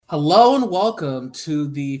Hello and welcome to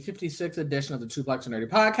the 56th edition of the Two Blacks and Nerdy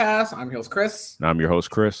podcast. I'm your host, Chris. And I'm your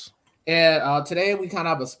host, Chris. And today we kind of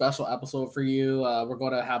have a special episode for you. We're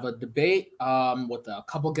going to have a debate with a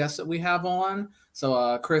couple guests that we have on.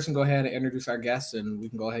 So Chris can go ahead and introduce our guests and we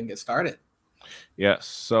can go ahead and get started. Yes.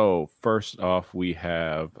 So first off, we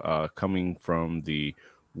have coming from the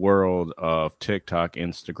world of TikTok,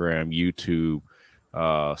 Instagram,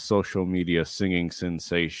 YouTube, social media singing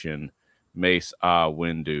sensation, Mace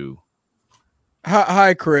Windu.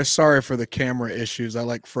 Hi, Chris. Sorry for the camera issues.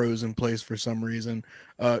 I froze in place for some reason.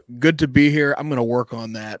 Good to be here. I'm going to work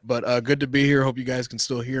on that, but good to be here. Hope you guys can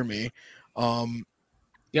still hear me.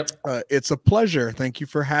 Yep. It's a pleasure. Thank you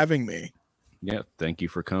for having me. Yeah, thank you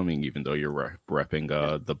for coming, even though you're repping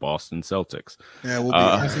the Boston Celtics. Yeah, we'll be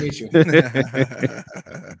nice to meet you.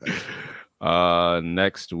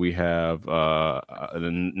 Next, we have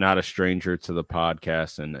not a stranger to the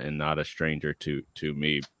podcast and not a stranger to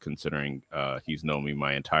me, considering he's known me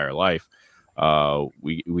my entire life.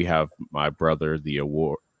 We have my brother, the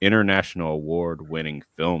international award-winning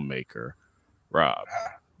filmmaker, Rob.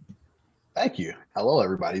 Thank you. Hello,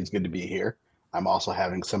 everybody. It's good to be here. I'm also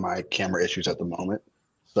having some camera issues at the moment,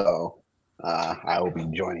 so I will be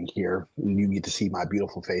joining here. And you get to see my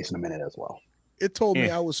beautiful face in a minute as well. It told me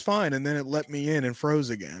I was fine, and then it let me in and froze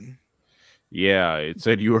again. Yeah, it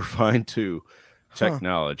said you were fine too.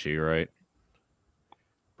 Technology, right?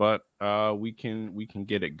 But we can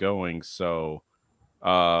get it going. So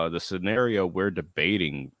the scenario we're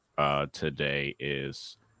debating today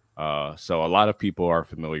is so a lot of people are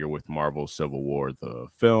familiar with Marvel's Civil War, the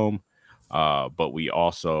film. But we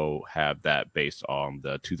also have that based on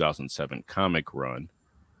the 2007 comic run.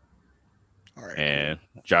 All right. And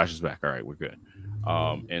Josh is back. All right, we're good.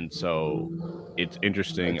 And so it's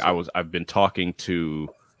interesting. I've been talking to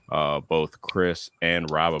both Chris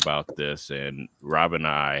and Rob about this, and Rob and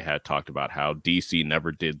I had talked about how DC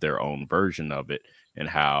never did their own version of it and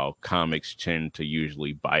how comics tend to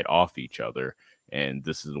usually bite off each other. And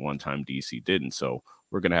this is the one time DC didn't. So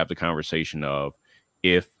we're going to have the conversation of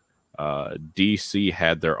if DC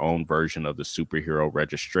had their own version of the Superhero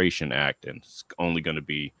Registration Act, and it's only going to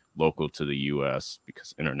be local to the U.S.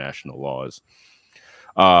 because international laws.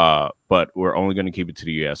 But we're only going to keep it to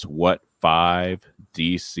the U.S. What 5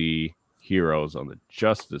 DC heroes on the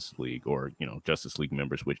Justice League, or Justice League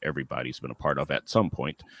members, which everybody's been a part of at some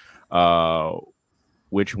point,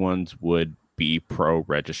 which ones would be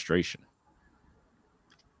pro-registration?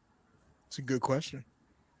 It's a good question.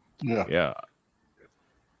 Yeah.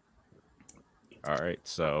 All right,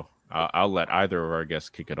 so I'll let either of our guests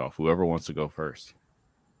kick it off. Whoever wants to go first.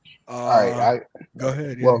 All right, go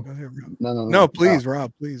ahead. Yeah, well, go ahead, Rob. No, please,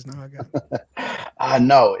 Rob, please. No, I got it.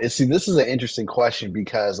 No. See, this is an interesting question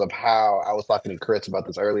because of how I was talking to Chris about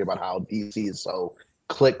this earlier about how DC is so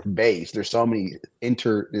clique-based. There's so many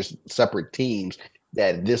there's separate teams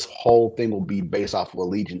that this whole thing will be based off of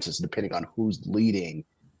allegiances depending on who's leading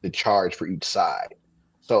the charge for each side.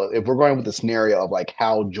 So if we're going with the scenario of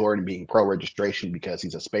Hal Jordan being pro-registration because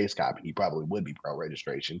he's a space cop, and he probably would be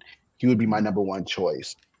pro-registration, he would be my number one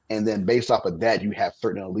choice. And then based off of that, you have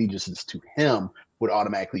certain allegiances to him would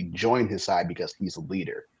automatically join his side because he's a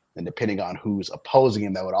leader. And depending on who's opposing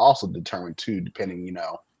him, that would also determine too, depending,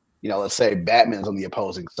 let's say Batman's on the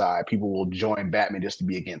opposing side, people will join Batman just to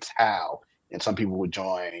be against Hal. And some people would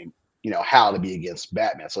join Hal to be against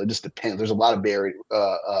Batman. So it just depends. There's a lot of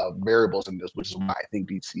variables in this, which is why I think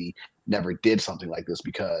DC never did something like this,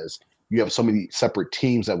 because you have so many separate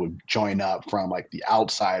teams that would join up, from the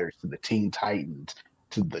Outsiders to the Teen Titans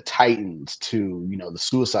to the Titans to, the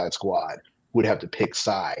Suicide Squad, would have to pick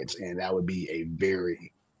sides. And that would be a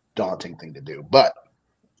very daunting thing to do. But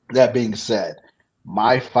that being said,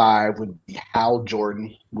 my 5 would be Hal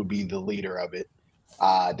Jordan would be the leader of it.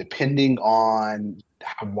 Depending on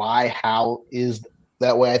why Hal is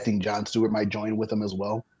that way, I think John Stewart might join with him as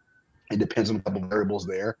well. It depends on a couple of variables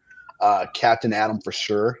there. Captain Atom for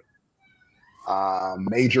sure.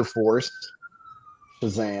 Major Force,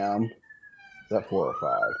 Shazam. Is that 4 or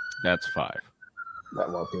 5? That's 5.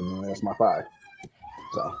 That's my 5.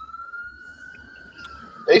 So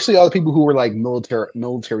basically, all the people who were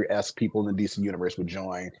military-esque people in the DC universe would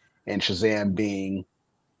join, and Shazam being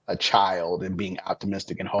a child and being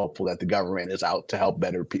optimistic and hopeful that the government is out to help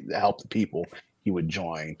help the people, he would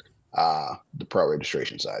join the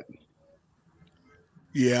pro-registration side.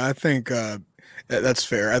 Yeah, I think that's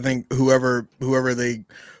fair. I think whoever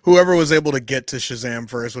was able to get to Shazam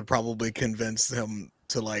first would probably convince him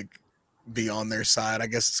to be on their side. I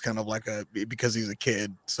guess it's kind of because he's a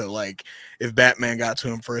kid. So if Batman got to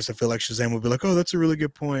him first, I feel like Shazam would be like, "Oh, that's a really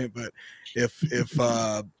good point." But if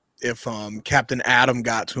Captain Atom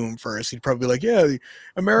got to him first, he'd probably be like, "Yeah, the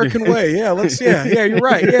American way. Yeah, yeah, you're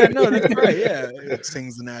right. Yeah, no, that's right. Yeah," it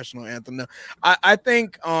sings the national anthem. No, I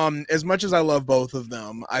think as much as I love both of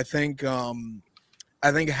them, I think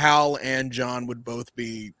Hal and John would both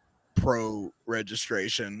be pro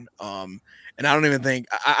registration. And I don't even think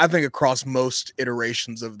I think across most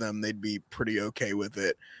iterations of them, they'd be pretty okay with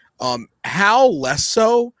it. Hal less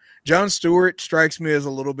so. Jon Stewart strikes me as a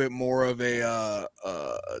little bit more of a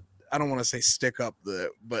I don't want to say stick up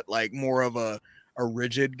but like more of a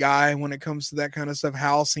rigid guy when it comes to that kind of stuff.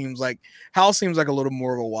 Hal seems like a little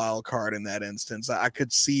more of a wild card in that instance. I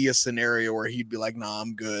could see a scenario where he'd be like, "Nah,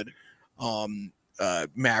 I'm good."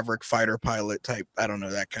 Maverick fighter pilot type, I don't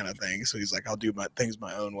know, that kind of thing. So he's like, "I'll do my things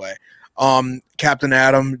my own way." Captain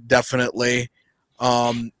Atom, definitely.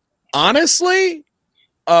 Honestly,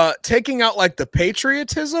 taking out like the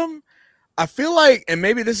patriotism, I feel like, and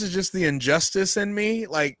maybe this is just the injustice in me,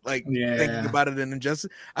 like thinking about it in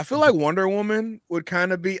injustice, I feel like Wonder Woman would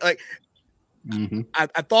kind of be like,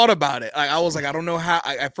 I thought about it. Like, I was like, I don't know how.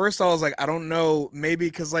 At first, I was like, I don't know, maybe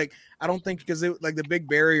because like I don't think, because it like the big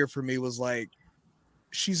barrier for me was like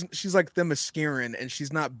she's like Themysciran, and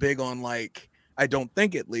she's not big on like, I don't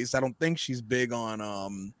think, at least I don't think she's big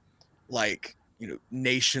on like, you know,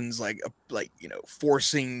 nations like you know,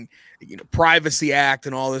 forcing, you know, Privacy Act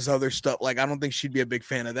and all this other stuff. Like, I don't think she'd be a big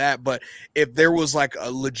fan of that. But if there was like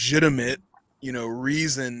a legitimate, you know,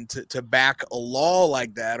 reason to back a law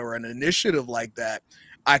like that or an initiative like that,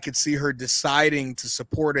 I could see her deciding to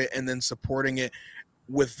support it, and then supporting it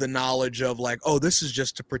with the knowledge of like, oh, this is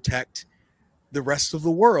just to protect the rest of the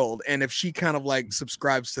world. And if she kind of like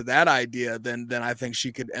subscribes to that idea, then I think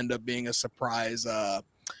she could end up being a surprise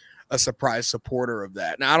supporter of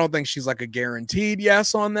that. Now, I don't think she's like a guaranteed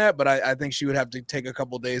yes on that, but I think she would have to take a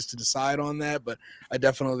couple days to decide on that. But I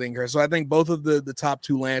definitely think her. So I think both of the top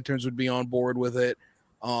two Lanterns would be on board with it.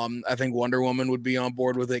 I think Wonder Woman would be on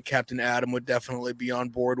board with it. Captain Atom would definitely be on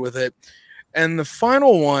board with it. And the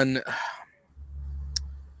final one,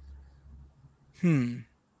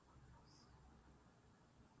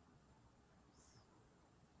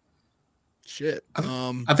 shit.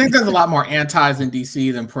 I think there's a lot more antis in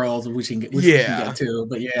DC than pros, which we can get to.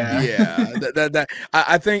 But that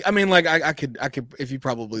I think, I mean, like I could if you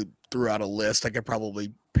probably threw out a list, I could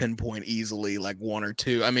probably pinpoint easily like one or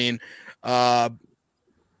two. I mean,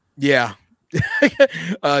 yeah.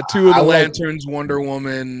 Two of the Lanterns, Wonder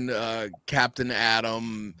Woman, Captain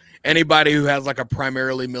Atom. Anybody who has like a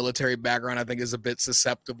primarily military background, I think, is a bit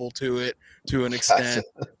susceptible to it to an extent.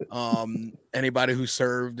 Anybody who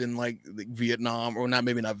served in like Vietnam, or not,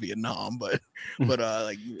 maybe not Vietnam, but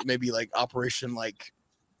like maybe like Operation, like,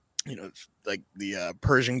 you know, like the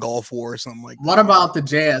Persian Gulf War or something like that. What about the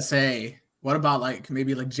JSA? What about like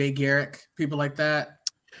maybe like Jay Garrick, people like that?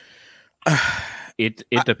 It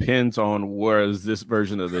depends on, was this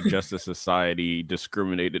version of the Justice Society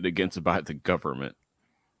discriminated against by the government?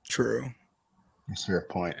 True. That's a fair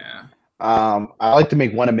point. Yeah. I like to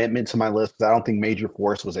make one amendment to my list. I don't think Major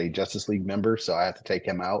Force was a Justice League member, so I have to take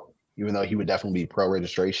him out, even though he would definitely be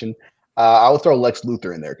pro-registration. I would throw Lex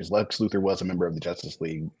Luthor in there, because Lex Luthor was a member of the Justice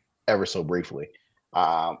League ever so briefly.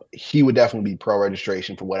 He would definitely be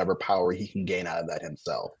pro-registration for whatever power he can gain out of that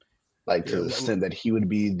himself. Like, to the extent that he would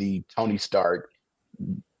be the Tony Stark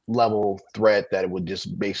level threat that would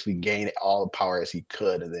just basically gain all the power as he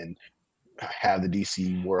could, and then have the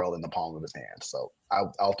DC world in the palm of his hands. So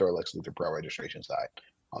I'll throw Lex Luthor pro registration side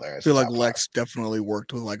on there. I feel like Lex definitely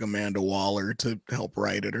worked with like Amanda Waller to help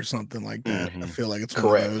write it or something like that. I feel like it's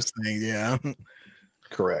one of those things. Yeah.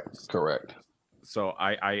 Correct. So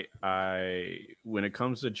I when it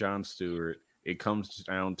comes to Jon Stewart, it comes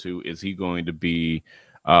down to, is he going to be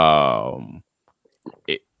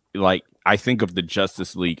like, I think of the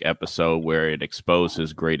Justice League episode where it exposed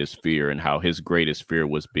his greatest fear and how his greatest fear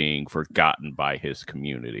was being forgotten by his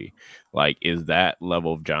community. Like, is that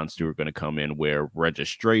level of Jon Stewart going to come in where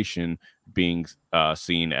registration being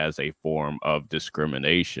seen as a form of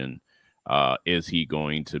discrimination? Is he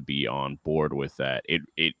going to be on board with that?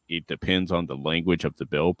 It depends on the language of the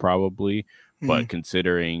bill, probably. But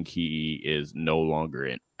considering he is no longer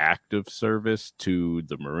in active service to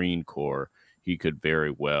the Marine Corps, he could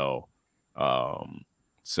very well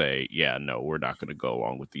say, yeah, no, we're not going to go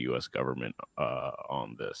along with the U.S. government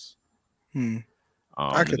on this.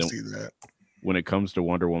 I could see that. When it comes to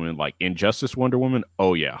Wonder Woman, like Injustice Wonder Woman,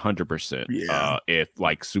 oh yeah, 100%. Yeah. If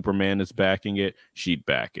like Superman is backing it, she'd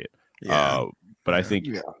back it. Yeah. But I think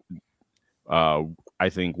I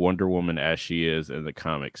think Wonder Woman as she is in the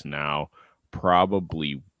comics now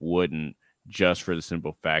probably wouldn't, just for the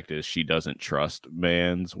simple fact is she doesn't trust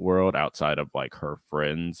man's world outside of like her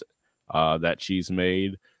friends that she's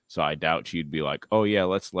made. So I doubt she'd be like, oh yeah,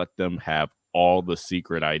 let's let them have all the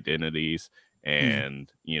secret identities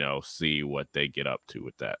and see what they get up to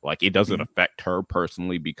with that. Like, it doesn't affect her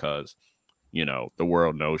personally because the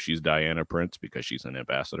world knows she's Diana Prince because she's an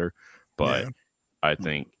ambassador. But I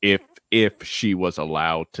think if she was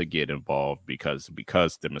allowed to get involved because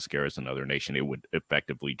Themyscira is another nation, it would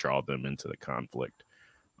effectively draw them into the conflict.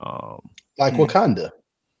 Like Wakanda.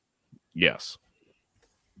 Yes.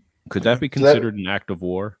 Could that be considered an act of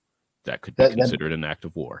war? That could be considered an act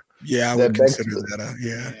of war. Yeah, I would consider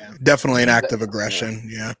that. Definitely an act of aggression.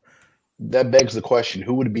 Yeah. That begs the question: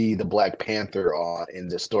 who would be the Black Panther in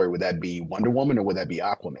this story? Would that be Wonder Woman or would that be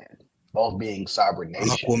Aquaman? Both being sovereign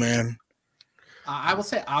nations. Aquaman. I would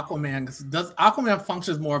say Aquaman because Aquaman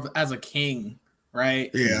functions more as a king, right?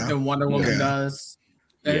 Yeah. Than Wonder Woman does.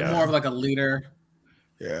 More of like a leader.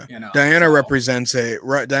 Yeah, Diana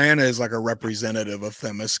Diana is like a representative of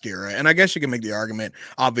Themyscira, and I guess you can make the argument.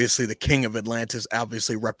 Obviously, the King of Atlantis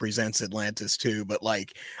obviously represents Atlantis too, but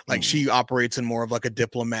like she operates in more of like a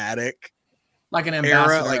diplomatic, like an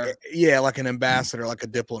ambassador, like an ambassador, like a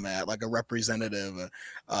diplomat, like a representative.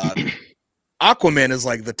 Aquaman is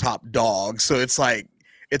like the top dog, so it's like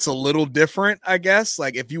it's a little different, I guess.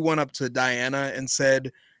 Like if you went up to Diana and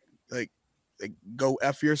said, like go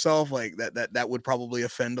F yourself, like that would probably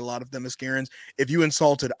offend a lot of Themyscirans. If you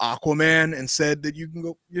insulted Aquaman and said that you can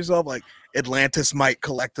go yourself, like Atlantis might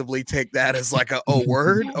collectively take that as like a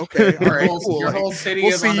word. Okay, all right, cool. Your whole city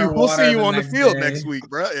we'll is see you. We'll see you on the field next week,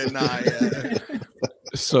 bro.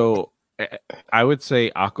 So I would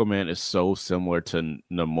say Aquaman is so similar to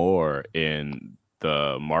Namor in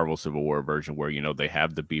the Marvel Civil War version where, they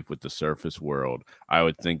have the beef with the surface world. I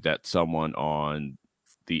would think that someone on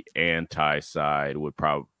the anti side would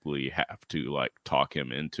probably have to like talk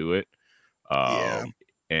him into it.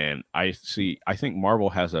 And I think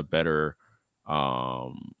Marvel has a better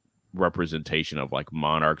representation of like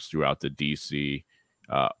monarchs throughout the DC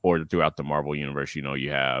or throughout the Marvel universe.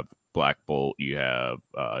 You have Black Bolt, you have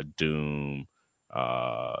Doom,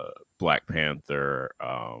 Black Panther,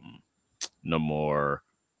 Namor,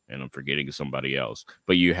 and I'm forgetting somebody else.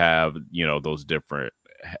 But you have, those different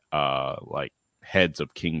like heads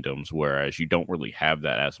of kingdoms, whereas you don't really have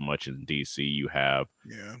that as much in DC. You have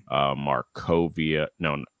Markovia,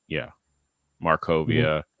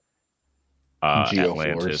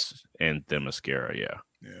 Atlantis, and Themyscira.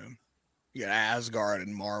 Yeah, Asgard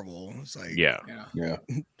and Marvel. It's like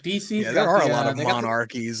DC. There are a lot of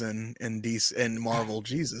monarchies in DC and Marvel.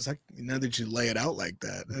 Jesus, now that you lay it out like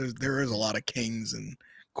that, there is a lot of kings and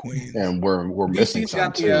queens, and we're missing DC's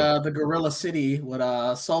got the Gorilla City with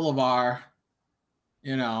Solovar.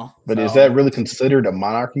 But is that really considered a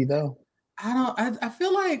monarchy though? I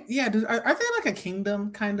feel like are they like a kingdom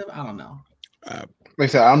kind of? I don't know. Like I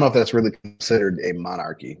said, I don't know if that's really considered a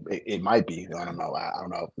monarchy. It might be. I don't know. I don't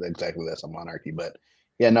know if exactly that's a monarchy, but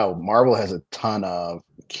Marvel has a ton of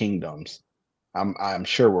kingdoms. I'm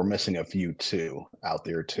sure we're missing a few too out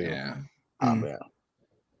there too. But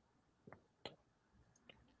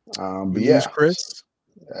lose Chris.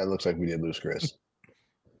 It looks like we did lose Chris.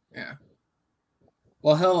 Yeah.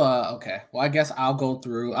 Well, he'll okay. Well, I guess I'll go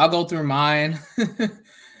through mine,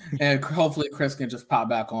 and hopefully Chris can just pop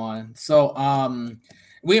back on. So,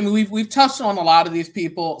 we've touched on a lot of these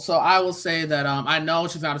people. So I will say that I know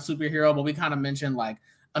she's not a superhero, but we kind of mentioned like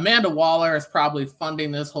Amanda Waller is probably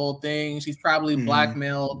funding this whole thing. She's probably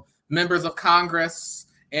blackmailed members of Congress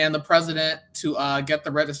and the president to get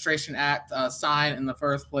the Registration Act signed in the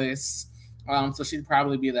first place. So she'd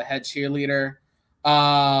probably be the head cheerleader.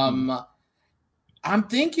 I'm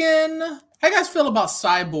thinking, how you guys feel about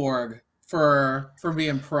Cyborg for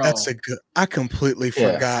being pro? That's a good. I completely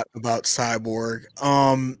forgot about Cyborg.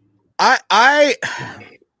 I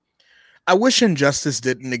wish Injustice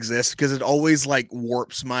didn't exist because it always like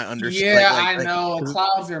warps my understanding. Yeah, I know it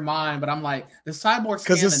clouds your mind, but I'm like, the Cyborg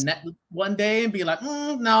scan the net one day and be like,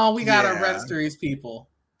 no, we gotta register these people.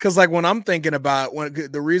 Because like when I'm thinking about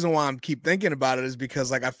the reason why I keep thinking about it is because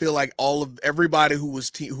like I feel like everybody who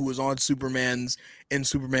was on Superman's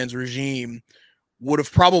regime would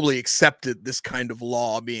have probably accepted this kind of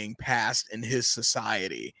law being passed in his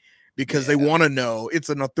society because they want to know. It's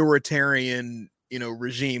an authoritarian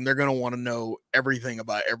regime. They're going to want to know everything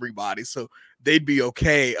about everybody, so they'd be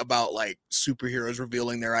okay about like superheroes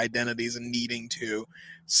revealing their identities and needing to.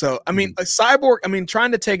 So I mean, a Cyborg, I mean,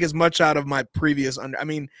 trying to take as much out of my previous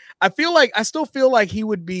I still feel like he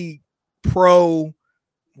would be pro.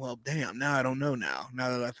 Well, damn, now I don't know now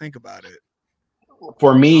that I think about it.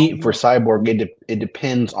 For me, for Cyborg, it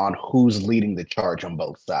depends on who's leading the charge on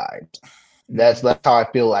both sides. That's how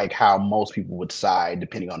I feel like how most people would side,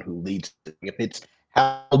 depending on who leads. If it's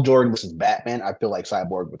Hal Jordan versus Batman, I feel like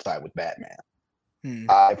Cyborg would side with Batman.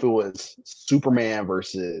 If it was Superman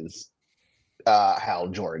versus Hal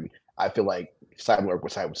Jordan, I feel like Cyborg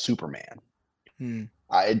would side with Superman.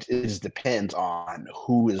 It just depends on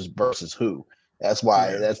who is versus who. That's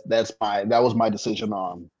why that was my decision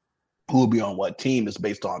on who will be on what team is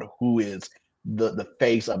based on who is the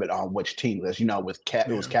face of it on which team. As you know, it was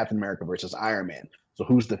Captain America versus Iron Man. So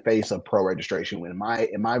who's the face of pro registration? In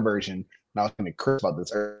my version, and I was going to Chris about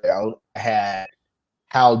this earlier, I had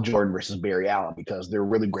Hal Jordan versus Barry Allen because they're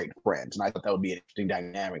really great friends, and I thought that would be an interesting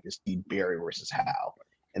dynamic to see Barry versus Hal.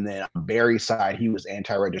 And then on Barry's side, he was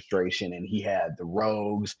anti-registration, and he had the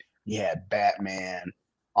Rogues, he had Batman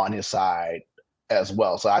on his side as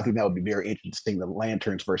well. So I think that would be very interesting. The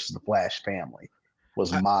Lanterns versus the Flash family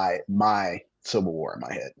was my Civil War in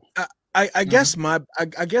my head. I guess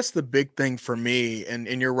I guess the big thing for me, and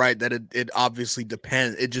you're right that it obviously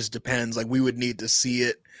depends. It just depends. Like we would need to see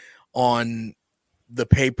it on the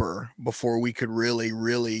paper before we could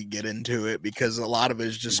really get into it, because a lot of it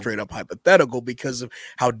is just straight up hypothetical because of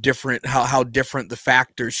how different the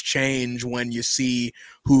factors change when you see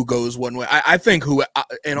who goes one way. I think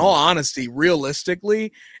in all honesty,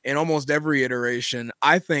 realistically, in almost every iteration,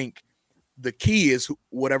 I think the key is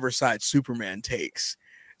whatever side Superman takes.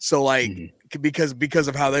 So like because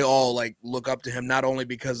of how they all like look up to him, not only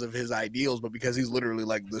because of his ideals, but because he's literally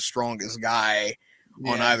like the strongest guy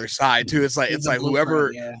on either side too. It's like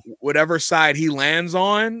whatever side he lands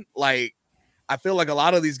on, like I feel like a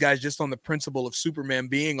lot of these guys just on the principle of Superman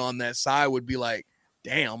being on that side would be like,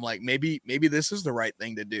 damn, like maybe this is the right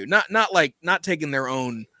thing to do. Not taking their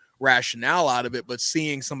own rationale out of it, but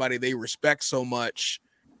seeing somebody they respect so much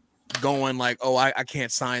going like, oh, I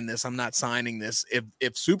can't sign this. I'm not signing this.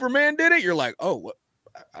 If Superman did it, you're like, oh, what?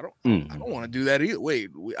 I don't want to do that either. Wait,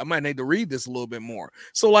 I might need to read this a little bit more.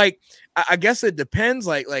 So like, I guess it depends.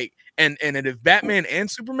 Like, and if Batman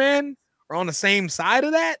and Superman are on the same side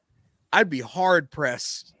of that, I'd be hard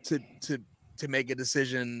pressed to make a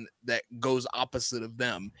decision that goes opposite of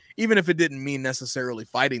them, even if it didn't mean necessarily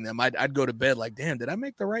fighting them. I'd go to bed like, damn, did I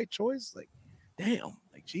make the right choice? Like, damn,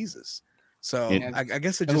 like Jesus. So I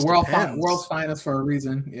guess it just depends. World's finest for a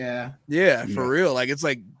reason. Yeah, for real. Like it's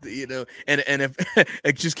like, you know, and if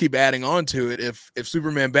I just keep adding on to it, if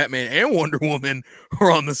Superman, Batman, and Wonder Woman are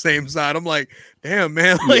on the same side, I'm like, damn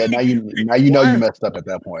man. Like, now you know you messed up at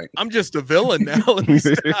that point. I'm just a villain now.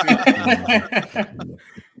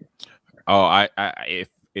 Oh,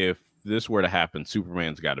 if this were to happen,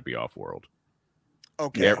 Superman's got to be off world.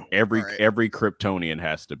 Okay. Every Kryptonian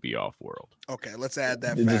has to be off world. Okay, let's add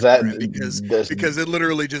that factor in because it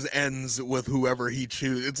literally just ends with whoever he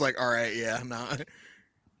chooses. It's like, all right, yeah, no.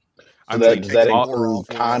 Does that include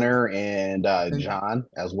Connor and John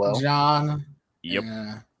as well? John. Yep.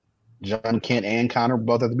 Yeah. John, Kent, and Connor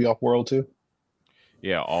both have to be off world too.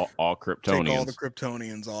 Yeah, all Kryptonians. Take all the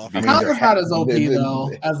Kryptonians off. Connor's not as OP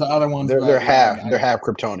though as the other ones. They're half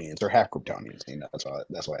Kryptonians. They're half Kryptonians. You know, that's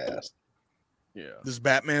why I asked. Yeah. Does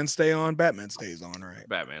Batman stay on? Batman stays on, right?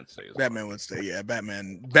 Batman stays on. Batman would stay. Yeah,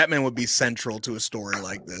 Batman would be central to a story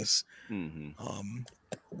like this.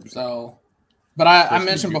 So, but I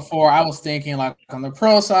mentioned before, I was thinking like on the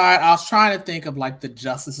pro side, I was trying to think of like the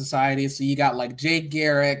Justice Society. So you got like Jay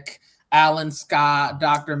Garrick, Alan Scott,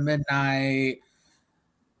 Dr. Midnight.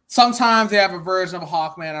 Sometimes they have a version of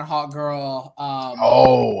Hawkman and Hawkgirl.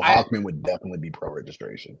 Hawkman would definitely be pro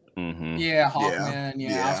registration. Yeah, Hawkman.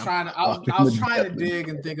 Yeah. I was trying to dig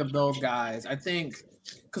and think of those guys. I think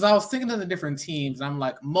because I was thinking of the different teams, and I'm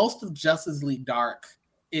like, most of Justice League Dark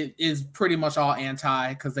it is pretty much all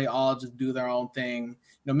anti because they all just do their own thing. You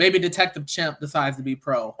know, maybe Detective Chimp decides to be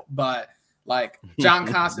pro, but like John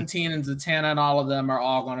Constantine and Zatanna and all of them are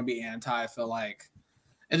all going to be anti. I feel like.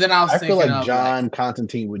 And then I feel like John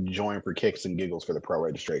Constantine would join for kicks and giggles for the pro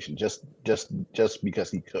registration, just because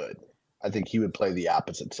he could. I think he would play the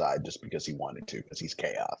opposite side just because he wanted to, because he's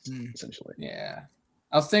chaos, essentially. Yeah.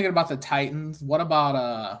 I was thinking about the Titans. What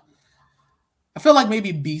about I feel like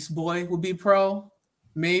maybe Beast Boy would be pro.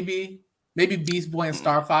 Maybe Beast Boy and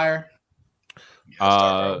Starfire.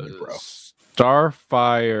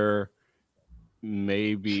 Starfire.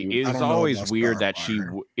 Maybe it was always weird that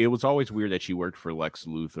she worked for Lex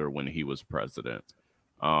Luthor when he was president.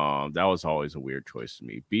 That was always a weird choice to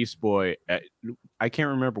me. Beast Boy, I can't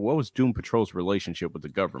remember what was Doom Patrol's relationship with the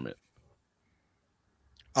government.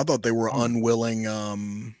 I thought they were unwilling,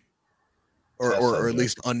 or at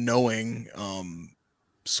least unknowing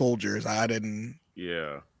soldiers. I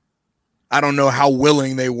I don't know how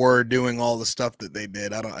willing they were doing all the stuff that they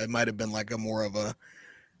did. It might have been like a more of a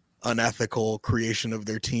unethical creation of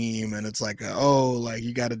their team, and it's like, like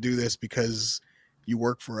you got to do this because you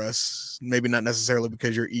work for us, maybe not necessarily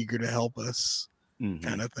because you're eager to help us,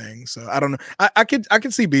 kind of thing. So I don't know. I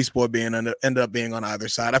could see Beast Boy end up being on either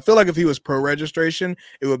side. I feel like if he was pro registration,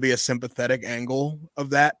 it would be a sympathetic angle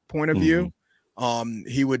of that point of view.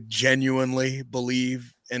 He would genuinely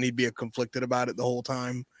believe, and he'd be conflicted about it the whole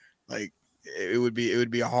time. Like it would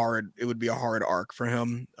be a hard arc for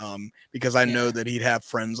him. Because I know that he'd have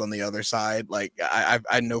friends on the other side. Like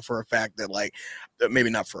I know for a fact that, like,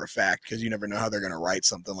 maybe not for a fact, because you never know how they're gonna write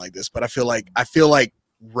something like this. But I feel like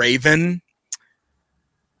Raven.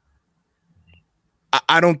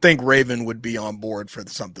 I don't think Raven would be on board for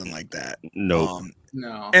something like that. No.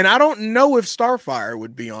 And I don't know if Starfire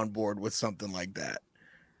would be on board with something like that.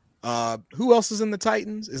 Who else is in the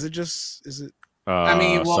Titans? Is it? I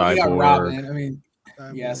mean, well, Cyborg. we got Robin. I mean,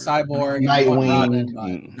 Cyborg,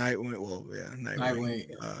 Nightwing. Nightwing. Well, yeah, Nightwing.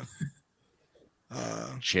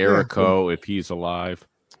 Jericho, if he's alive.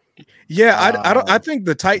 Yeah, I think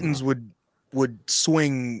the Titans would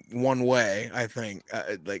swing one way. I think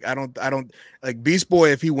I don't like Beast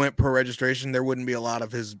Boy. If he went pro registration, there wouldn't be a lot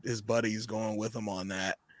of his buddies going with him on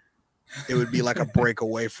that. It would be like a break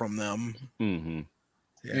away from them.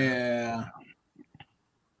 Yeah.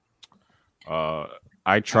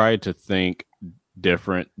 I tried to think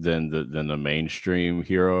different than the mainstream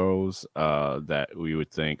heroes that we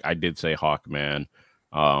would think. I did say Hawkman.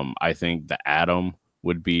 I think the Atom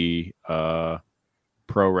would be pro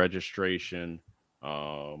registration.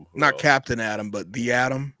 Not Captain Atom, but the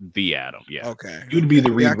Atom. The Atom, yeah. Okay. You'd be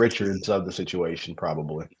the Reed Richards of the situation,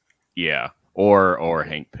 probably. Yeah, or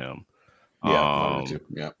Hank Pym. Yeah,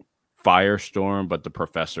 Firestorm, but the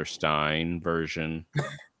Professor Stein version.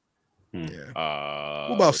 Yeah.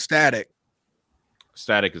 What about Static?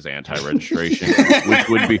 Static is anti-registration, which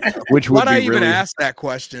would Why'd I be even really ask that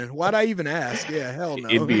question? Why'd I even ask? Yeah, hell no.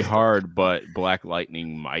 It'd be hard, but Black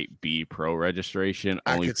Lightning might be pro-registration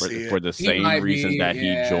only for the same reason that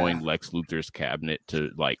he joined Lex Luthor's cabinet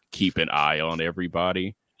to, like, keep an eye on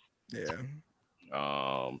everybody. Yeah.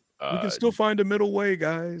 We can still find a middle way,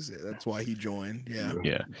 guys. That's why he joined.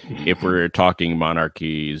 Yeah. If we're talking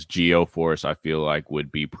monarchies, Geoforce, I feel like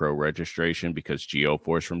would be pro-registration because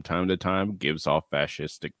Geoforce from time to time gives off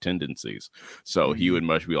fascistic tendencies. So he would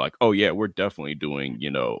much be like, "Oh yeah, we're definitely doing,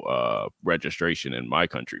 registration in my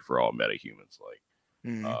country for all metahumans." Like,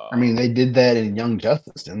 I mean, they did that in Young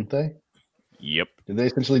Justice, didn't they? Yep. Did they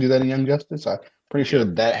essentially do that in Young Justice? I'm pretty sure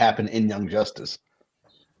that happened in Young Justice.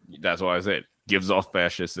 That's why I said gives off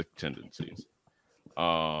fascistic tendencies.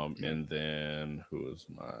 And then who is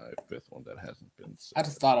my fifth one that hasn't been said? I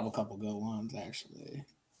just thought of a couple good ones actually.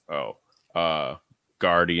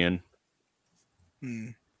 Guardian.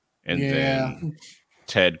 And then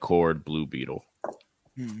Ted Cord, Blue Beetle.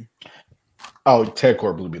 Oh, Ted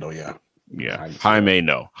Cord, Blue Beetle, yeah. Yeah, Jaime,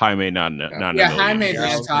 no. Jaime, not. Yeah, Jaime's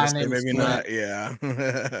anti. Maybe not. Yeah.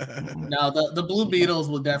 No, the Blue Beetles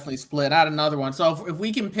will definitely split. I had another one. So if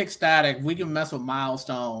we can pick Static, we can mess with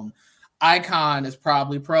Milestone. Icon is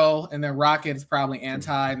probably pro, and then Rocket is probably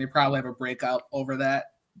anti, and they probably have a breakout over that.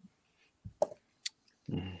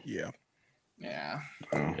 Yeah.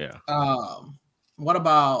 What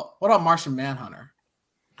about Martian Manhunter?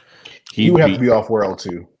 He would have to be off world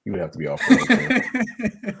too. He would have to be off world too.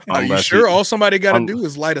 Are you sure? All somebody got to do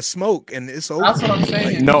is light a smoke, and it's over. That's what I'm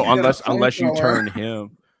saying. No, unless you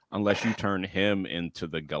turn him into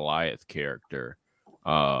the Goliath character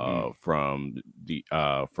from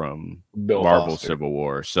Marvel Foster. Civil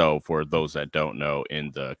War. So for those that don't know,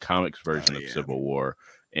 in the comics version of Civil War,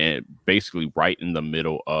 and basically right in the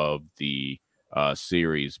middle of the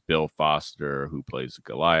series, Bill Foster, who plays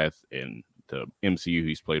Goliath in the MCU,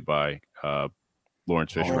 he's played by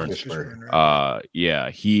Lawrence Fishburne.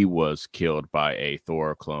 He was killed by a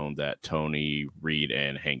Thor clone that Tony Reed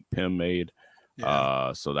and Hank Pym made.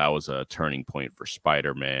 So that was a turning point for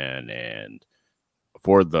Spider-Man and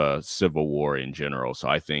for the Civil War in general. So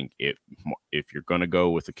I think if you're going to go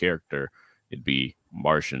with a character, it'd be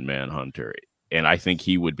Martian Manhunter. And I think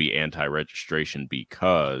he would be anti-registration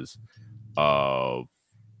because of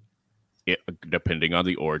it, depending on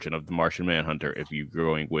the origin of the Martian Manhunter. If you're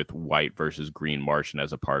going with white versus green Martian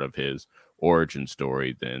as a part of his origin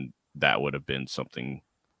story, then that would have been something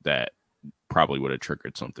that probably would have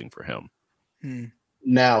triggered something for him.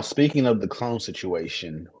 Now, speaking of the clone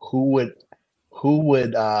situation, who would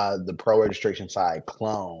the pro registration side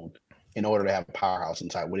clone in order to have a powerhouse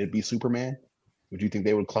inside? Would it be Superman? Would you think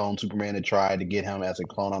they would clone Superman and try to get him as a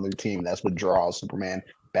clone on their team? That's what draws Superman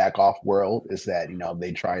back off world, is that,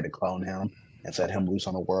 they try to clone him and set him loose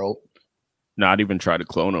on the world. Not even try to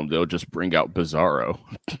clone him. They'll just bring out Bizarro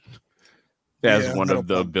as one of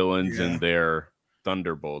the villains in their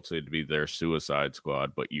Thunderbolts. It'd be their Suicide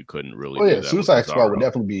Squad, but you couldn't really do that. Suicide Squad would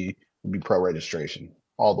definitely be pro registration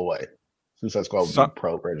all the way. Suicide Squad would be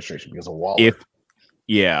pro registration because of Waller.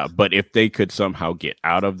 But if they could somehow get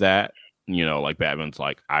out of that, like Batman's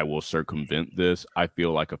like, I will circumvent this, I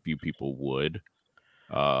feel like a few people would.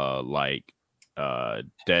 Like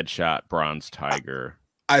Deadshot, Bronze Tiger.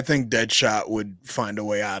 I think Deadshot would find a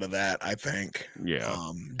way out of that. I think. Yeah.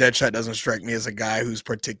 Deadshot doesn't strike me as a guy who's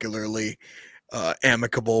particularly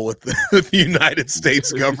amicable with the United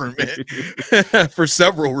States government for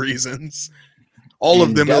several reasons. All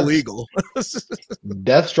of them illegal.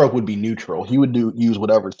 Deathstroke would be neutral. He would use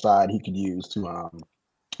whatever side he could use to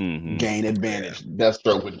gain advantage.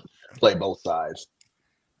 Deathstroke would play both sides.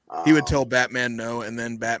 He would tell Batman no, and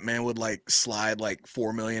then Batman would slide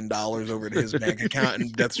 $4 million over to his bank account,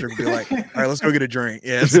 and Deathstroke would be like, "All right, let's go get a drink."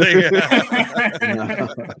 Yeah.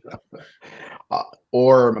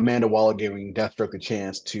 Or Amanda Waller giving Deathstroke a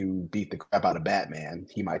chance to beat the crap out of Batman.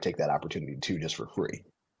 He might take that opportunity too, just for free.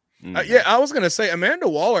 I was gonna say Amanda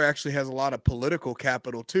Waller actually has a lot of political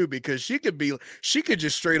capital too, because she could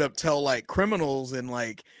just straight up tell criminals and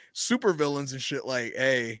supervillains and shit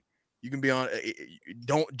hey, you can be on,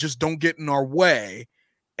 don't get in our way,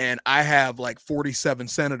 and I have 47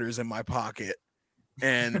 senators in my pocket,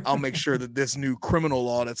 and I'll make sure that this new criminal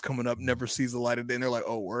law that's coming up never sees the light of day. And they're like,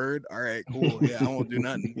 oh, word, all right, cool, yeah, I won't do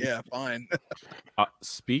nothing. Yeah, fine.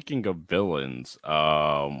 Speaking of villains,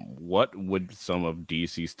 what would some of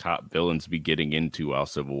DC's top villains be getting into while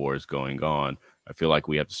Civil War is going on? I feel like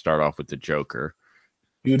we have to start off with the Joker.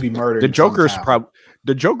 He would be murdered. The Joker is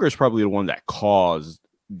probably the one that caused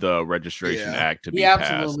the Registration Act to be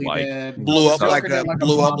passed. Blew up like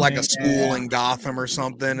a school in Gotham or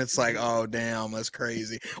something. It's like, oh damn, that's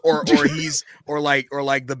crazy. Or he's or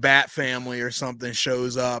the Bat family or something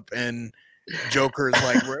shows up and Joker's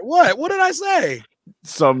like, what did I say?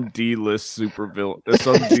 Some D-list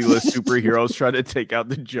superheroes try to take out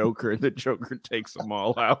the Joker, and the Joker takes them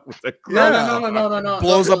all out with a no.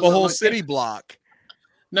 Blows up a whole city block.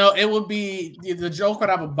 No, it would be the Joker would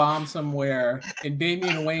have a bomb somewhere, and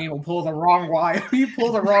Damian Wayne will pull the wrong wire. He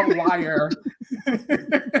pull the wrong wire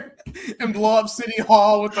and blow up City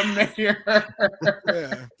Hall with the mayor.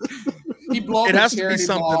 Yeah. He blow up it has to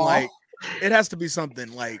be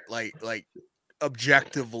something like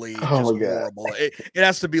objectively just horrible. It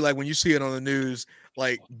has to be when you see it on the news,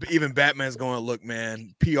 even Batman's going, look,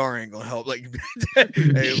 man, PR ain't gonna help.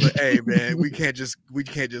 Hey man, we can't just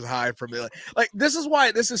hide from it. This is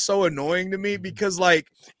why this is so annoying to me, because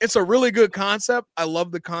it's a really good concept. I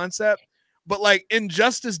love the concept, but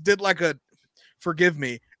Injustice did a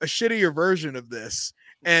shittier version of this,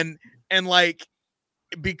 and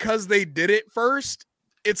because they did it first,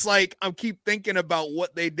 it's I keep thinking about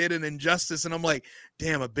what they did in Injustice, and I'm like,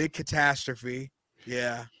 damn, a big catastrophe.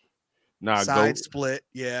 Yeah. Split.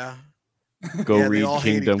 Yeah. Read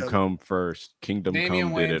Kingdom Come first. Kingdom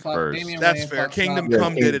Come did it first. That's fair. Kingdom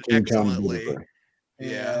Come did it excellently.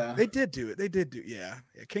 Yeah. They did do it. Yeah.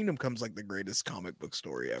 Kingdom Come's the greatest comic book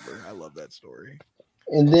story ever. I love that story.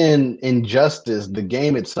 And then Injustice, the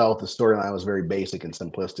game itself, the storyline was very basic and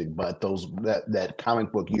simplistic, but that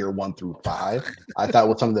comic book year 1 through 5, I thought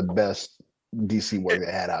was some of the best DC work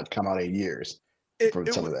that had come out in years. I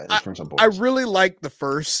really like the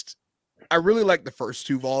first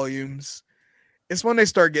 2 volumes. It's when they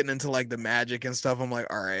start getting into the magic and stuff. I'm like,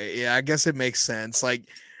 all right, yeah, I guess it makes sense.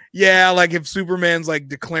 If Superman's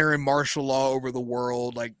declaring martial law over the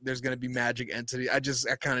world, there's gonna be magic entity. I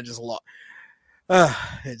kind of just lost.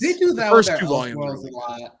 They do that with their Elseworlds a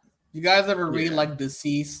lot. You guys ever read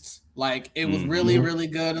Deceased? It was really, really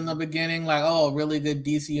good in the beginning. Really good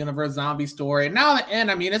DC Universe zombie story. And now the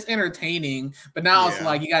end, it's entertaining, but now it's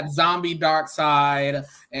you got zombie Darkseid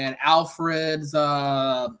and Alfred's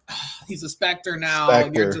he's a Spectre now.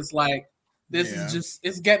 And you're just this is just,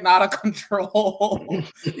 it's getting out of control.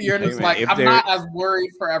 You're just I'm not as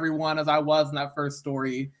worried for everyone as I was in that first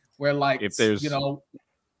story where if there's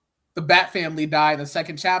the Bat family died in the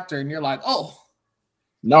second chapter, and you're like, oh.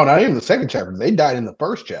 No, not even the second chapter. They died in the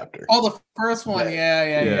first chapter. Oh, the first one.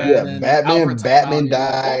 Yeah. Batman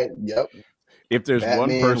died. Yep. If there's one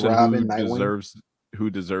person who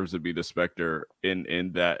deserves to be the Spectre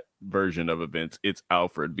in that version of events, it's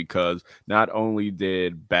Alfred, because not only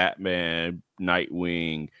did Batman,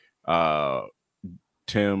 Nightwing,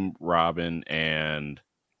 Tim, Robin, and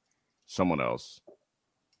someone else,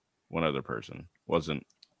 one other person. wasn't.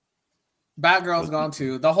 Batgirl's gone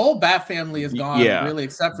too. The whole Bat family is gone, really,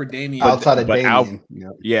 except for Damian. Outside of Damian.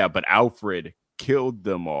 But Alfred killed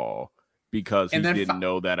them all because he didn't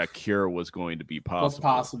know that a cure was going to be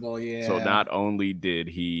possible. Yeah. So not only did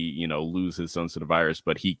he, lose his sons to the virus,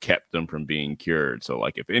 but he kept them from being cured. So,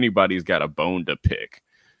 like, if anybody's got a bone to pick,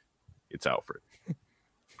 it's Alfred.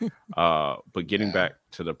 But getting back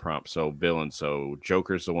to the prompt, so villain, so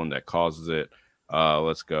Joker's the one that causes it.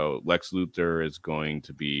 Let's go. Lex Luthor is going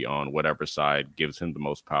to be on whatever side gives him the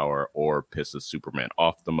most power or pisses Superman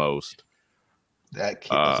off the most. That's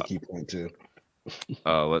a key point too.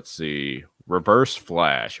 Let's see. Reverse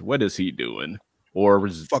Flash. What is he doing? Or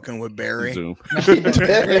fucking with Barry.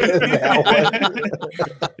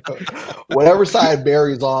 Whatever side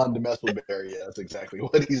Barry's on to mess with Barry. Yeah, that's exactly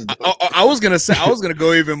what he's doing. I was gonna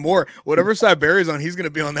go even more. Whatever side Barry's on, he's gonna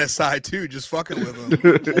be on that side too, just fucking with him.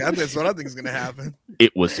 That's what I think is gonna happen.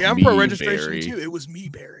 It was I'm pro registration Barry. Too. It was me,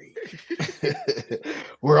 Barry.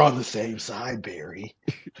 We're on the same side, Barry.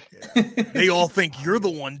 Yeah. They all think you're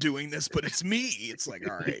the one doing this, but it's me. It's like,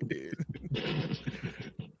 all right, dude.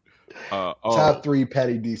 Top 3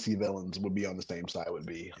 petty DC villains would be on the same side would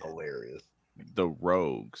be hilarious. The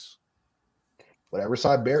Rogues. Whatever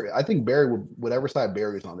side Barry, I think Barry would, whatever side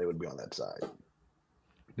Barry's on, they would be on that side.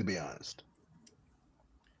 To be honest,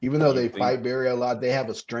 even though they fight Barry a lot, they have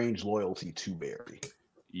a strange loyalty to Barry.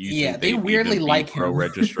 They weirdly like him. Pro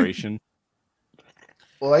registration.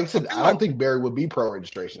 Well, like I said, I don't think Barry would be pro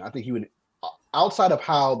registration. I think he would. Outside of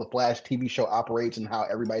how the Flash TV show operates and how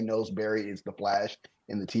everybody knows Barry is the Flash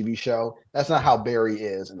in the TV show, that's not how Barry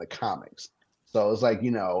is in the comics. So it's like,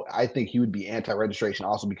 I think he would be anti-registration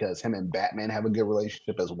also because him and Batman have a good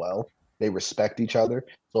relationship as well. They respect each other.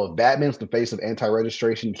 So if Batman's the face of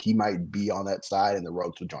anti-registration, he might be on that side and the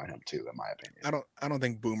Rogues would join him too, in my opinion. I don't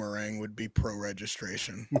think Boomerang would be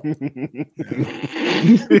pro-registration.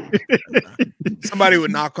 Somebody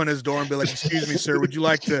would knock on his door and be like, "Excuse me, sir, would you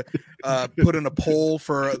like to put in a poll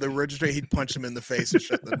for the registration?" He'd punch him in the face and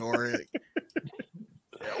shut the door.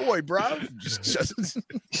 Oi, bro.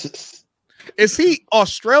 Is he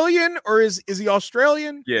Australian or is he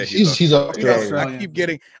Australian? Yeah, he's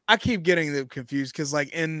Australian. I keep getting them confused because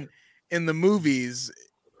like in the movies,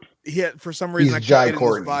 he had, for some reason he's I keep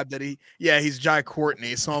getting this vibe that he's Jai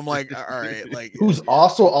Courtney. So I'm like, all right, like who's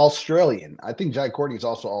also Australian. I think Jai Courtney is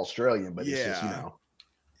also Australian, but it's just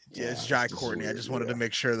it's Jai Courtney. I just wanted to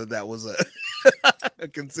make sure that was a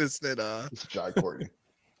consistent. It's Jai Courtney.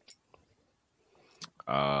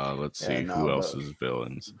 Let's see who else is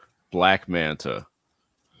villains. Black Manta.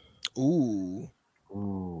 Ooh.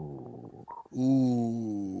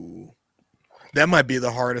 That might be the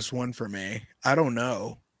hardest one for me. I don't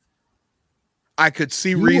know. I could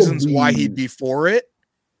see reasons why he'd be for it.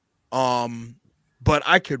 But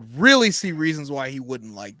I could really see reasons why he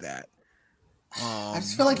wouldn't like that. I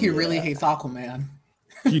just feel like he really hates Aquaman.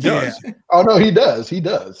 He does. Oh no, he does. He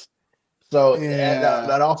does. So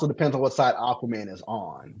that also depends on what side Aquaman is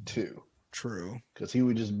on too. True. Because he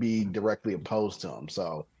would just be directly opposed to him.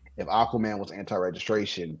 So if Aquaman was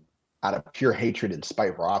anti-registration, out of pure hatred and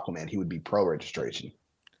spite for Aquaman, he would be pro-registration.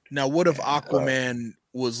 Now, what if Aquaman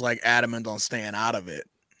was like adamant on staying out of it?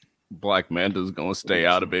 Black Manta's gonna stay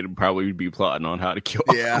out of it and probably be plotting on how to kill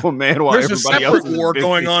Aquaman while There's everybody a else separate war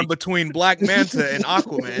going on between Black Manta and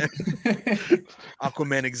Aquaman.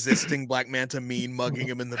 Aquaman existing, Black Manta mean mugging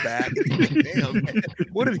him in the back. Damn, man.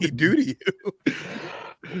 What did he do to you?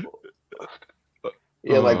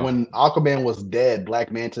 Yeah, like when Aquaman was dead,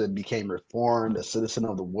 Black Manta became reformed, a citizen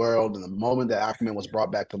of the world. And the moment that Aquaman was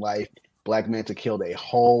brought back to life, Black Manta killed a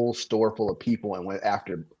whole store full of people and went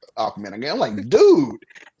after Aquaman again. I'm like, dude,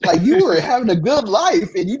 like you were having a good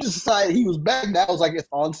life and you just decided he was back. Now it's like it's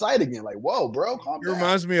on site again. Like, whoa, bro, calm down. It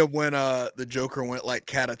reminds me of when the Joker went like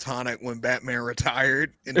catatonic when Batman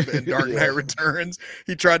retired in Dark Knight Returns.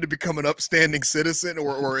 He tried to become an upstanding citizen,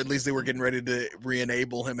 or at least they were getting ready to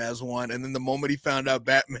re-enable him as one. And then the moment he found out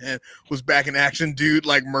Batman was back in action, dude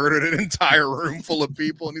like murdered an entire room full of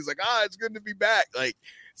people. And he's like, it's good to be back. Like,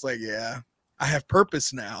 it's like, yeah, I have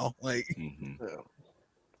purpose now. Like,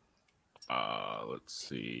 let's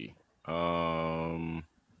see. I'm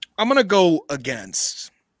gonna go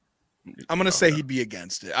against. I'm gonna say he'd be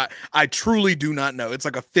against it. I truly do not know. It's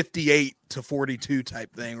like a 58-42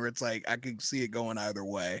 type thing where it's like I could see it going either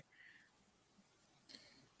way.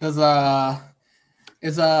 Does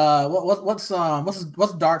Is what's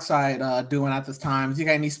Darkseid doing at this time? Is he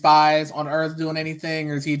got any spies on Earth doing anything,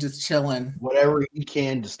 or is he just chilling? Whatever he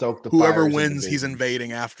can to stoke the Whoever fires wins, he's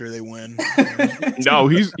invading after they win. No,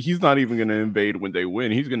 he's not even going to invade when they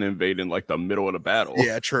win. He's going to invade in like the middle of the battle.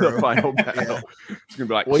 Yeah, true. The final battle. Yeah. It's going to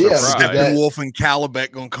be like, well, Steppenwolf and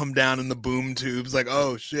Calibec gonna come down in the boom tubes. Like,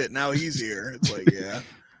 oh shit, now he's here. It's like, yeah.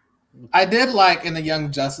 I did like in the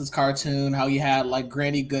Young Justice cartoon how he had like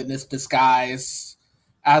Granny Goodness disguise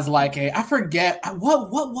as like I forget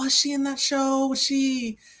what was she in that show? Was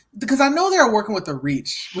she, because I know they were working with the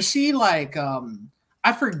Reach. Was she like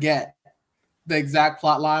I forget the exact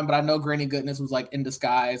plot line, but I know Granny Goodness was like in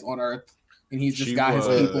disguise on Earth, and he's just got his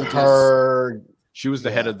people. She was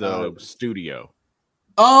the head of the studio.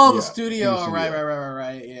 Oh, the studio.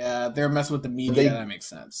 Right. Yeah, they're messing with the media. That makes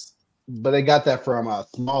sense. But they got that from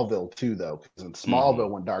Smallville too, though. Because in Smallville,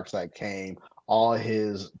 when Darkseid came, all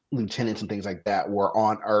his lieutenants and things like that were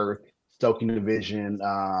on Earth, stoking division.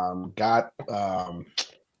 What's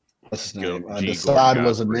his name? Desaad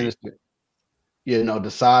was a minister. You know,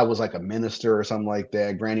 Desaad was like a minister or something like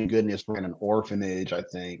that. Granny Goodness ran an orphanage, I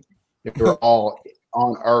think. They were all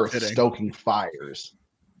on Earth stoking fires.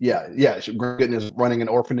 Yeah. Granny Goodness running an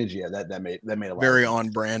orphanage. Yeah, that made a lot very on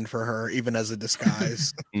brand for her, even as a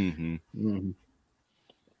disguise. Yeah.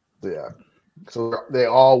 So they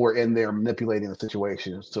all were in there manipulating the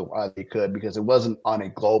situation so they could, because it wasn't on a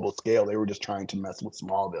global scale. They were just trying to mess with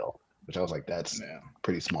Smallville, which I was like, that's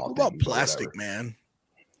pretty small. What about Plastic Man?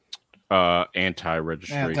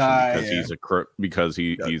 Anti-registration because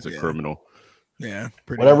he's a criminal. Yeah,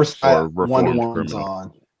 whatever side Wonder Woman's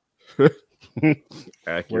on.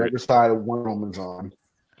 Accurate. Whatever side Wonder Woman's on.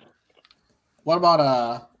 What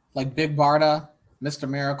about like Big Barda, Mr.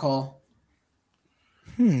 Miracle?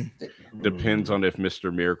 Depends on if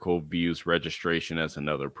Mr. Miracle views registration as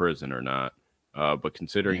another prison or not. But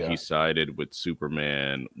considering he sided with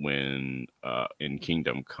Superman when in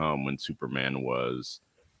Kingdom Come, when Superman was,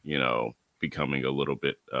 becoming a little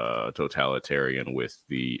bit totalitarian with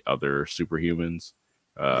the other superhumans,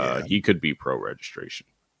 he could be pro-registration.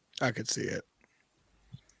 I could see it.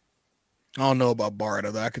 I don't know about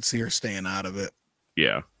Barda, though. I could see her staying out of it.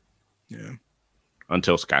 Yeah.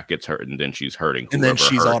 Until Scott gets hurt, and then she's hurting. And then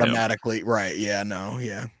she's automatically right. Yeah, no,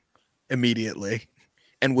 yeah, immediately,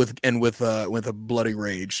 and with a bloody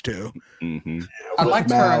rage too. I liked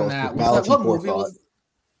her in that. What movie was?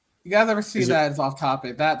 You guys ever see that? It's off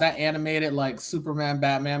topic. That animated like Superman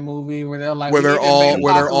Batman movie where they're like they're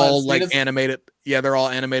all like animated. Yeah, they're all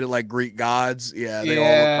animated like Greek gods. Yeah, they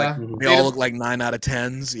all look like 9 out of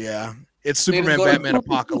 10s. Yeah. It's Superman, Batman,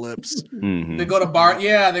 Apocalypse. They go to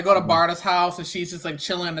Barda's house, and she's just like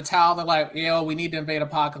chilling in the towel. They're like, "Yo, we need to invade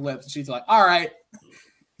Apocalypse." And she's like, "All right,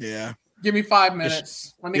 yeah, give me 5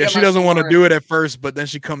 minutes." She doesn't want to do it at first, but then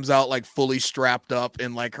she comes out like fully strapped up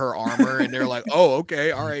in like her armor, and they're like, "Oh,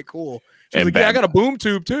 okay, all right, cool." She's like, "Yeah, I got a boom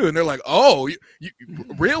tube too," and they're like, "Oh, you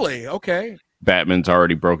really? Okay." Batman's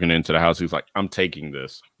already broken into the house. He's like, "I'm taking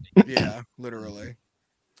this." Yeah, literally.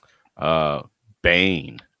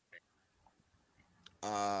 Bane.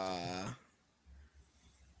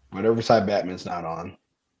 Whatever side Batman's not on.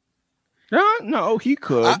 No, he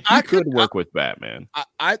could. He could work with Batman.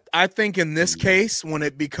 I think in this case, when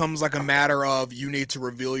it becomes like a matter of you need to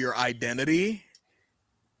reveal your identity,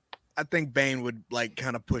 I think Bane would like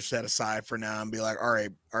kind of push that aside for now and be like, all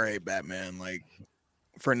right, Batman, like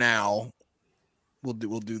for now, we'll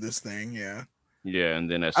do this thing. Yeah. Yeah,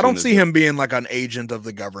 and then I don't see him being like an agent of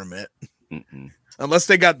the government. Unless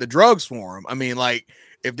they got the drugs for him. I mean, like,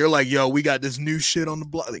 if they're like, yo, we got this new shit on the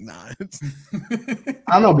block, like, nah.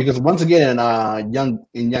 I don't know, because once again,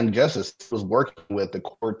 Young Justice was working with the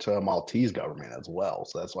Court Maltese government as well.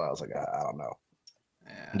 So that's why I was like, I don't know.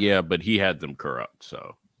 Yeah, but he had them corrupt,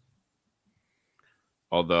 so.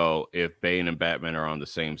 Although, if Bane and Batman are on the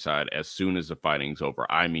same side, as soon as the fighting's over,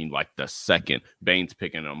 I mean, like the second, Bane's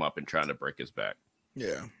picking him up and trying to break his back.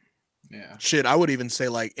 Yeah. Shit, I would even say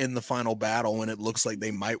like in the final battle when it looks like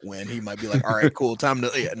they might win, he might be like, all right, cool, time to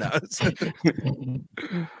they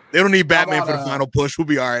don't need Batman for the final push. We'll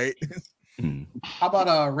be all right. How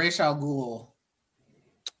about Ra's al Ghul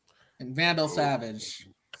and Vandal Savage?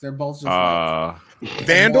 They're both just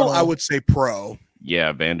Vandal, I would say pro.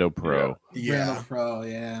 Yeah, Vandal pro. Vandal pro,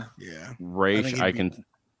 yeah. Ra's, I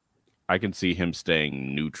can see him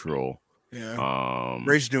staying neutral. Yeah.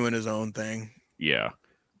 Ra's doing his own thing. Yeah.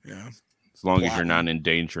 As long as you're not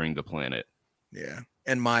endangering the planet. Yeah.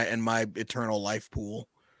 And my eternal life pool.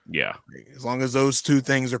 Yeah. As long as those two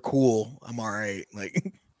things are cool, I'm all right. Like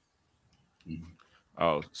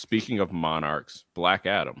Oh, speaking of monarchs, Black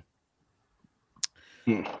Adam.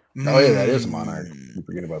 Oh yeah, that is Monarch. You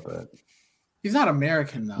forget about that. He's not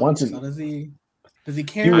American though. Once so does he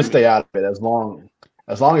care? He would stay out of it as long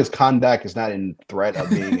as Kondak is not in threat of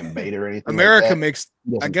being invaded or anything. America like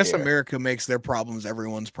that, I guess care. America makes their problems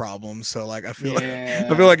everyone's problems. So like I feel Yeah.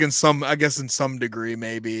 like in some degree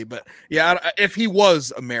maybe, but yeah, if he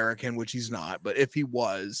was American, which he's not, but if he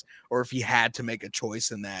was, or if he had to make a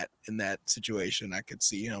choice in that situation, I could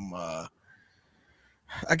see him.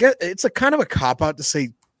 I guess it's a kind of a cop out to say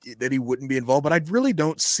that he wouldn't be involved, but I really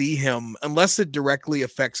don't see him unless it directly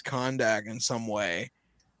affects Kondak in some way.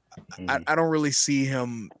 I don't really see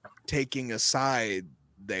him taking a side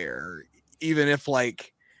there, even if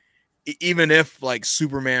like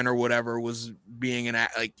Superman or whatever was being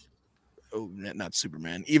not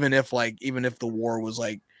Superman, even if the war was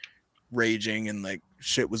like raging and like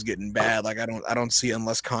shit was getting bad, like I don't see,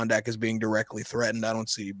 unless Kondak is being directly threatened, I don't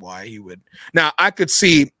see why he would. Now I could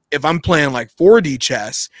see, if I'm playing like 4D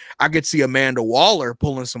chess, I could see Amanda Waller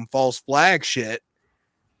pulling some false flag shit,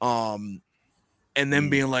 and then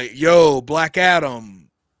being like, yo, Black Adam,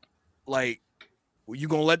 like, you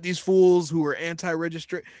gonna let these fools who are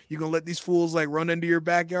anti-register, you gonna let these fools like run into your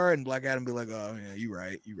backyard? And Black Adam be like, oh yeah, you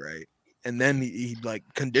right. And then he'd like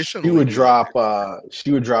conditionally. She would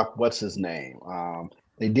drop. What's his name?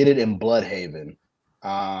 They did it in Bloodhaven.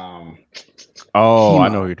 I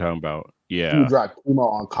know who you're talking about. Yeah. She would drop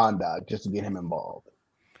Chemo on Kondak just to get him involved.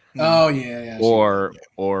 Oh yeah.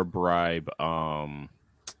 Or bribe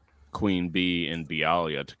Queen Bee and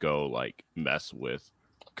Bialia to go like mess with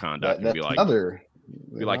Kondak and be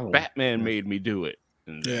like, Batman made me do it.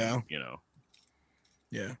 And then,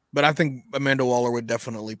 Yeah, but I think Amanda Waller would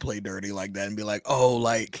definitely play dirty like that and be like, "Oh,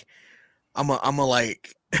 like I'm a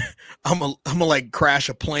like crash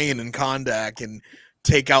a plane in Kondak and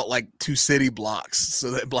take out like 2 city blocks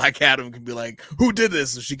so that Black Adam can be like, who did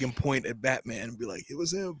this?" So she can point at Batman and be like, "It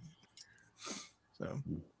was him." So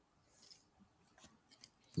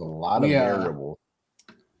a lot of variables.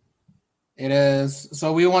 It is.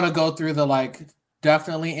 So we want to go through the like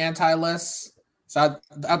definitely anti lists. So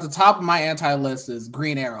at the top of my anti list is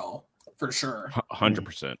Green Arrow for sure.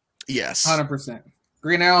 100%. Yes. 100%.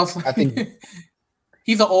 Green Arrow. I think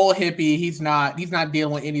he's an old hippie. He's not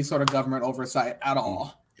dealing with any sort of government oversight at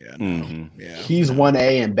all. Yeah. No. Yeah. He's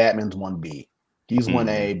 1A and Batman's 1B. He's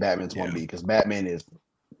 1A, Batman's 1B, because Batman is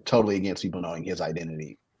totally against people knowing his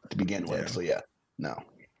identity to begin with. So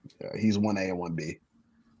he's 1A and 1B.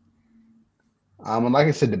 And like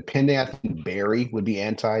I said, depending, I think Barry would be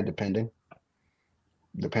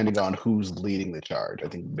depending on who's leading the charge. I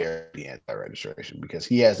think Barry would be anti-registration because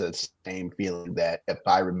he has that same feeling that if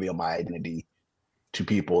I reveal my identity to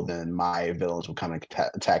people, then my villains will come and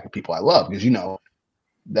attack the people I love. Because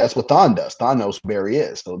that's what Thawne does. Thawne knows who Barry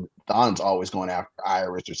is, so Thawne's always going after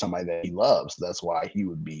Iris or somebody that he loves. That's why he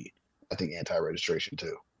would be, I think, anti-registration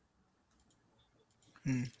too.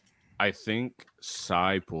 I think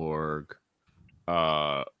Cyborg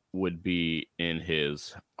would be in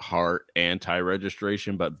his heart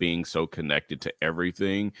anti-registration, but being so connected to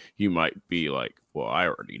everything, he might be like, well, I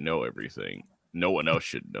already know everything. No one else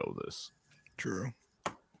should know this. True.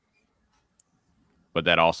 But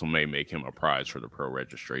that also may make him a prize for the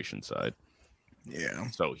pro-registration side. Yeah.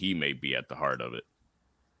 So he may be at the heart of it.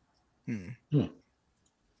 Good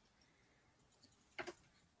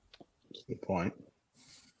point.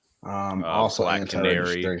 Also Black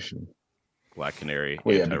anti-registration. Black Canary.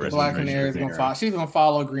 Black Canary is gonna follow. She's gonna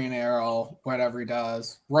follow Green Arrow, whatever he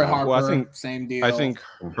does. Roy Harper, same deal. I think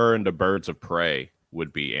her and the Birds of Prey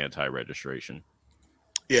would be anti-registration.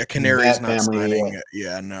 Yeah, Canary's not signing.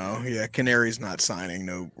 Canary's not signing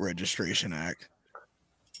no registration act.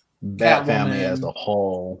 Bat family as a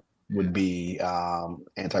whole would be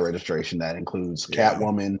anti-registration. That includes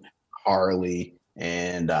Catwoman, Harley,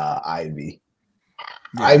 and Ivy.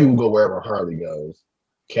 Ivy will go wherever Harley goes.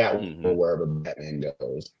 Catwoman will go wherever Batman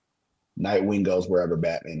goes. Nightwing goes wherever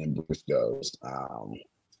Batman and Bruce goes.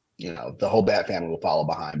 The whole Bat family will follow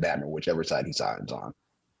behind Batman, whichever side he signs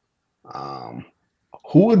on.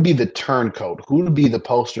 Who would be the turncoat? Who would be the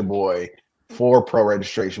poster boy for pro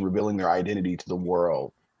registration, revealing their identity to the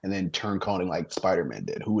world, and then turncoating like Spider-Man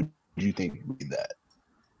did? Who would you think would be that?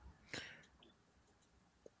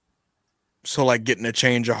 So, like getting a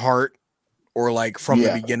change of heart, or like from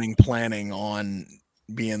the beginning planning on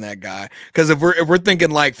being that guy. Because if we're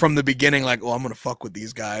thinking like from the beginning, like, oh, I'm gonna fuck with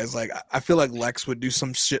these guys. Like, I feel like Lex would do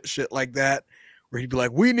some shit like that, where he'd be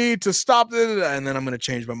like, we need to stop this, and then I'm gonna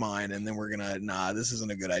change my mind, and then we're gonna this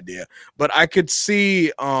isn't a good idea. But I could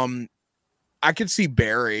see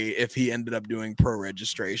Barry if he ended up doing pro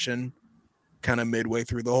registration. kind of midway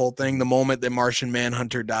through the whole thing. The moment that Martian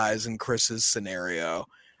Manhunter dies in Chris's scenario,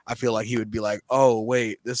 I feel like he would be like, "Oh,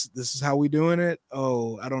 wait, this is how we doing it?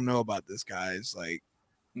 Oh, I don't know about this, guys." Like,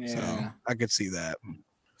 so I could see that.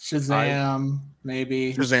 Shazam,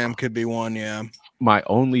 maybe. Shazam could be one, yeah. My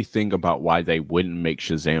only thing about why they wouldn't make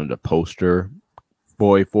Shazam the poster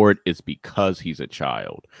boy for it is because he's a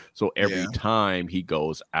child. So every time he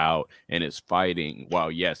goes out and is fighting,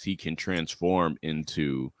 while yes, he can transform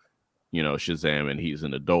into, Shazam, and he's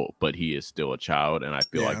an adult, but he is still a child. And I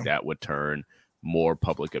feel like that would turn more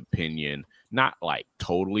public opinion, not like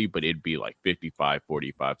totally, but it'd be like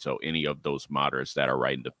 55-45. So any of those moderates that are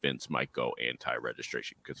writing the fence might go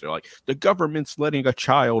anti-registration because they're like, the government's letting a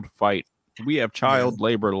child fight. We have child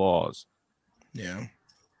labor laws. Yeah.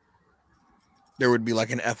 There would be like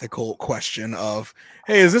an ethical question of,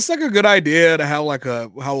 hey, is this like a good idea to have like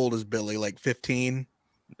how old is Billy? Like 15?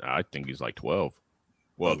 I think he's like 12.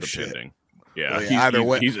 Well, depending. Shit. Yeah,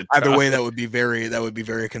 well, either way, that would be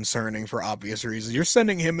very concerning for obvious reasons. You're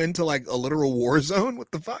sending him into like a literal war zone.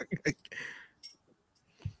 What the fuck?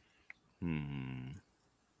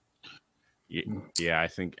 Yeah, I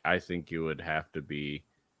think it would have to be.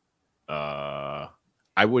 I'll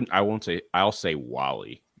say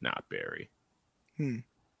Wally, not Barry. Okay.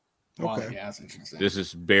 Wally, yeah, that's interesting. This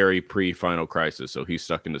is Barry pre-Final Crisis, so he's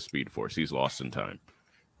stuck in the Speed Force. He's lost in time.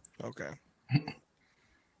 Okay.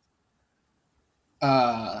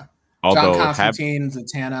 John Although Constantine,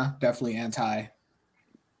 Zatanna, definitely anti.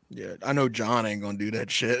 Yeah, I know John ain't gonna do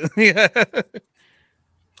that shit. Yeah.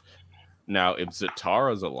 Now, if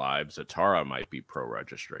Zatara's alive, Zatara might be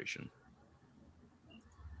pro-registration.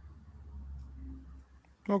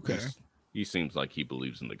 Okay. He seems like he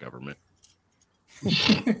believes in the government.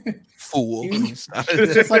 Fool. He's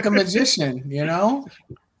just like a magician,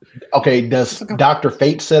 Okay, does Dr.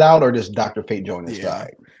 Fate sit out or does Dr. Fate join his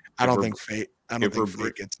side? I don't think Fate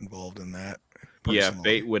gets involved in that. Personally. Yeah,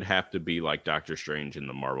 Fate would have to be like Doctor Strange in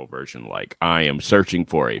the Marvel version, like, I am searching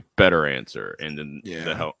for a better answer. And then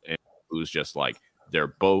who's just like,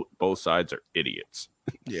 both sides are idiots.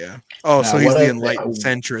 Yeah. Oh, so he's the enlightened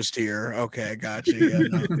centrist here. Okay, gotcha. Yeah,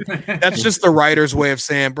 no. That's just the writer's way of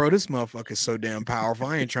saying, bro, this motherfucker is so damn powerful.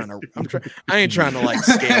 I ain't trying to like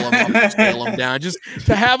scale him up and scale him down. Just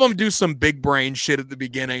to have him do some big brain shit at the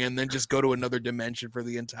beginning and then just go to another dimension for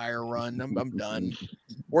the entire run. I'm done.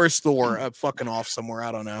 Where's Thor? Fucking off somewhere.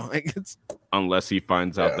 I don't know. Unless he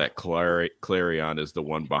finds out that Clarion is the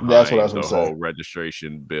one behind the whole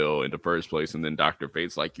registration bill in the first place, and then Dr.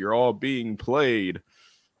 Fate's like, you're all being played.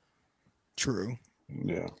 True.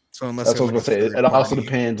 Yeah. So unless that's what I was gonna say. It also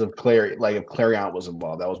depends if Clarion was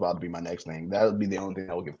involved. That was about to be my next thing. That would be the only thing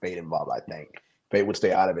that would get Fate involved. I think Fate would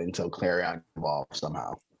stay out of it until Clarion involved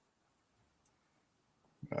somehow.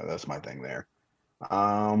 That's my thing there.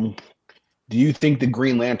 Do you think the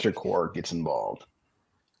Green Lantern Corps gets involved?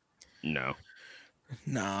 No.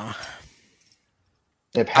 Nah.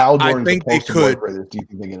 If Hal Jordan's supposed to work for this, do you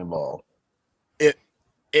think they get involved?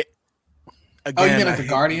 Again, you mean like the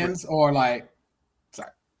Guardians or like?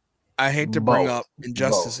 Sorry, I hate to bring up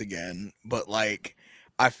Injustice again, but like,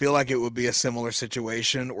 I feel like it would be a similar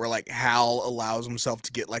situation where like Hal allows himself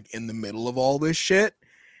to get like in the middle of all this shit,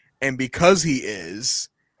 and because he is,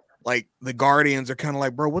 like, the Guardians are kind of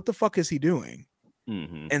like, bro, what the fuck is he doing?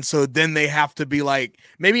 Mm-hmm. And so then they have to be like,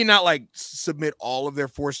 maybe not like submit all of their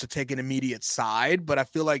force to take an immediate side, but I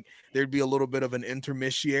feel like there'd be a little bit of an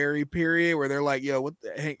intermediary period where they're like, yo,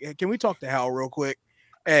 hey, can we talk to Hal real quick?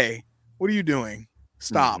 Hey, what are you doing?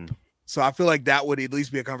 Stop. Mm-hmm. So I feel like that would at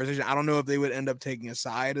least be a conversation. I don't know if they would end up taking a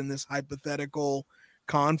side in this hypothetical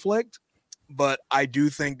conflict, but I do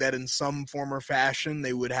think that in some form or fashion,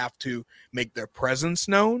 they would have to make their presence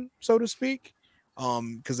known, so to speak.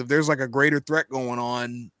 Because if there's like a greater threat going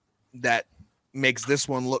on that makes this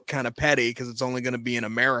one look kind of petty because it's only going to be in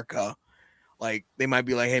America, like they might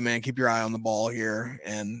be like, hey man, keep your eye on the ball here,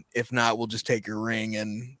 and if not, we'll just take your ring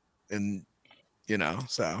and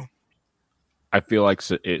so I feel like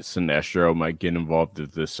Sinestro might get involved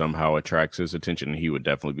if this somehow attracts his attention, and he would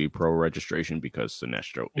definitely be pro-registration because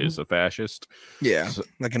Sinestro is a fascist. Yeah, so,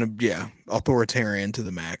 like authoritarian to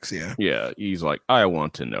the max. Yeah. Yeah, he's like, I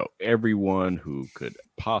want to know everyone who could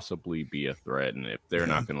possibly be a threat, and if they're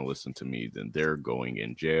not going to listen to me, then they're going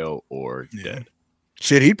in jail or dead.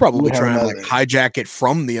 Shit, he'd probably try and like hijack it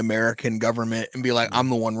from the American government and be like, I'm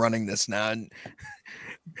the one running this now. And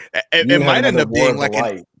it might end up being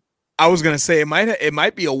like I was gonna say it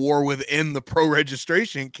might be a war within the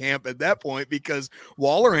pro-registration camp at that point because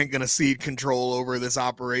Waller ain't gonna cede control over this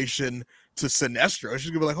operation to Sinestro.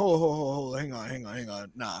 She's gonna be like, hold, hang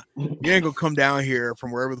on. Nah, you ain't gonna come down here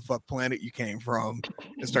from wherever the fuck planet you came from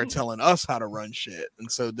and start telling us how to run shit.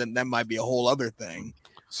 And so then that might be a whole other thing.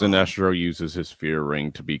 Sinestro uses his fear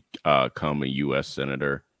ring to become a U.S.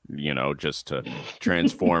 senator, just to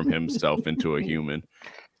transform himself into a human.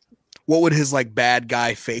 What would his like bad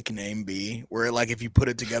guy fake name be? Where like if you put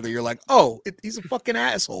it together, you're like, oh, he's a fucking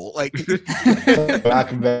asshole. Like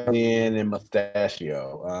Machiavellian and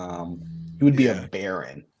Mustachio. He would be a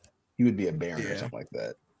baron. He would be a baron or something like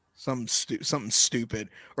that. Something stupid,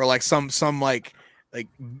 or like some like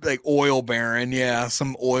oil baron. Yeah,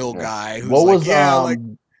 some oil guy. Who's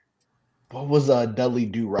what was Dudley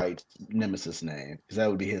Do-Right's nemesis name? Because that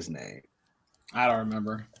would be his name. I don't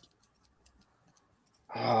remember.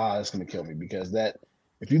 That's gonna kill me because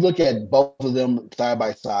if you look at both of them side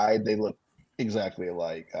by side, they look exactly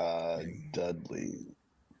alike. Dudley.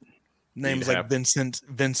 Name's like Vincent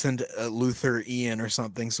Luther Ian or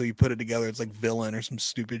something. So you put it together, it's like villain or some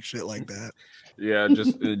stupid shit like that. Yeah,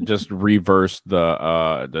 just reverse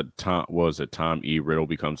the Tom. What was it? Tom E. Riddle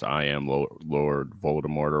becomes I am Lord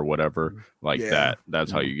Voldemort or whatever like that.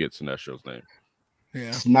 That's how you get Sinestro's name.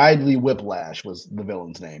 Yeah. Snidely Whiplash was the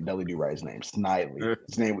villain's name. Dudley Do-Right's name. Snidely.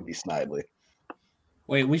 His name would be Snidely.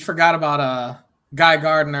 Wait, we forgot about Guy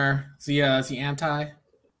Gardner. Is he anti?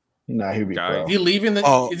 Nah, he'd be pro. Is he leaving the?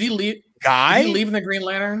 Oh, is he leaving the Green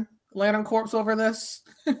Lantern Corps over this?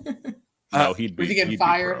 No, he'd be getting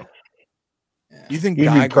fired. Pro. Yeah. You think he'd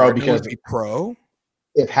Guy be pro Gardner because would be pro?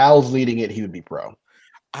 If Hal's leading it, he would be pro.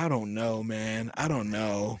 I don't know, man. I don't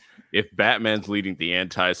know. If Batman's leading the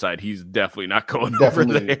anti side, he's definitely not going over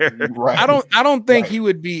there. Right. I don't think he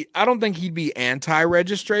would be. I don't think he'd be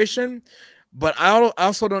anti-registration, but I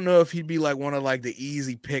also don't know if he'd be like one of like the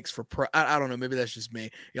easy picks for pro. I don't know. Maybe that's just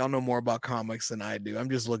me. Y'all know more about comics than I do. I'm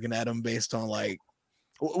just looking at him based on like,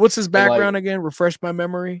 what's his background again? Refresh my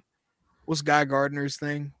memory. What's Guy Gardner's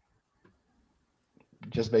thing?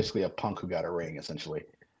 Just basically a punk who got a ring, essentially.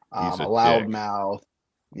 A loudmouth.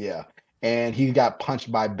 Yeah. And he got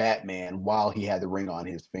punched by Batman while he had the ring on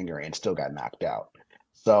his finger and still got knocked out.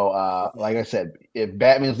 So, like I said, if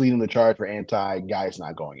Batman's leading the charge for anti, Guy's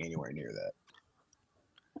not going anywhere near that.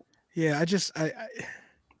 Yeah,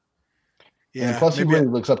 yeah. And plus, he really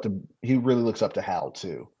looks up to Hal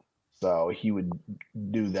too. So he would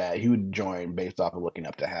do that. He would join based off of looking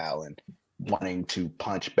up to Hal and wanting to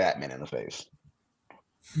punch Batman in the face.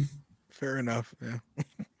 Fair enough. Yeah.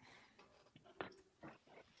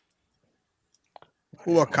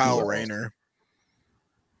 Who about Kyle Rayner?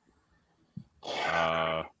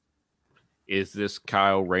 Is this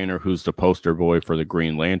Kyle Rayner who's the poster boy for the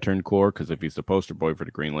Green Lantern Corps? Because if he's the poster boy for the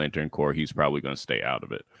Green Lantern Corps, he's probably going to stay out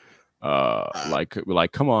of it.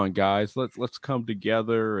 Like, come on, guys, let's come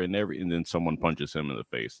together and then someone punches him in the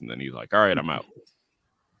face, and then he's like, all right, I'm out.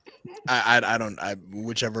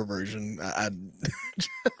 Whichever version.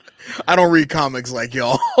 I don't read comics like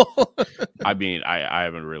y'all. I mean, I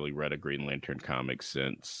haven't really read a Green Lantern comic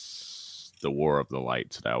since the War of the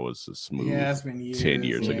Lights. That was a smooth it's been years, 10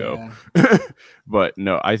 years ago. But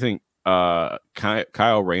no, I think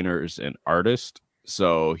Kyle Rayner is an artist,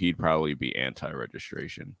 so he'd probably be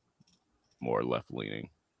anti-registration, more left-leaning.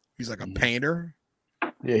 He's like a painter.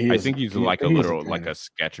 Yeah, I think he's like a literal, like a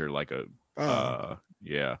sketcher, like a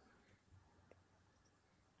yeah.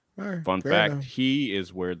 Right, Fun fact, enough. he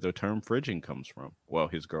is where the term fridging comes from. Well,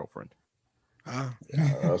 his girlfriend.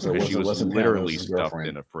 So she was literally stuffed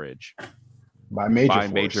in a fridge. By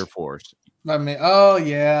Major Force. Oh,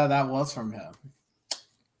 yeah, that was from him.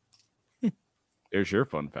 There's your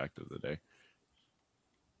fun fact of the day.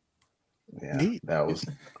 Yeah, Neat. That was...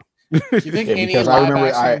 You think any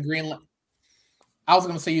live-action Green... I was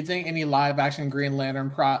going to say, you think any live-action Green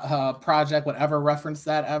Lantern project would ever reference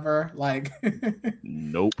that ever? Like...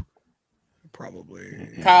 Nope. Probably.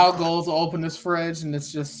 Kyle goes to open his fridge and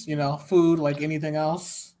it's just, food like anything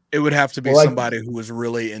else. It would have to be somebody who was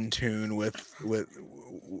really in tune with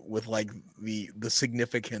like the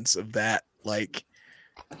significance of that, like,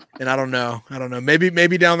 and I don't know.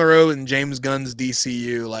 Maybe down the road in James Gunn's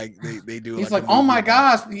DCU, like they do. He's like, oh my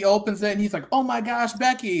gosh! He opens it and he's like, oh my gosh,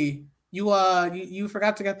 Becky, you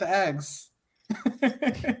forgot to get the eggs.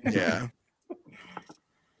 Yeah.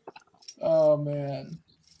 Oh man.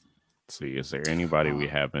 Let's see, is there anybody we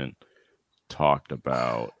haven't talked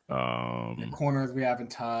about? The corners we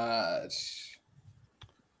haven't touched.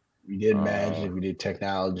 We did magic, we did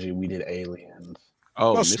technology, we did aliens.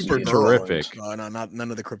 Oh, Mr. Terrific. No,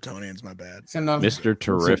 none of the Kryptonians, my bad. Mr.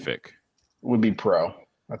 Terrific would be pro.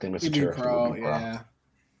 I think Mr. Terrific would be pro. Yeah.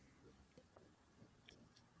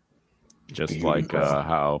 Just like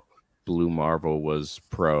how Blue Marvel was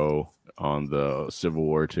pro on the Civil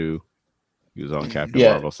War 2. He was on Captain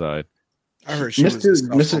Yeah. Marvel's side. I heard she was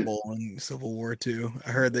Mr. insufferable in Civil War 2. I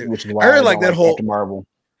heard they. Which is I why heard like don't that whole. Captain Marvel.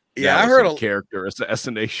 Yeah, That I was heard some character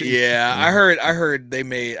assassination. Yeah, I heard they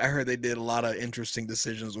did a lot of interesting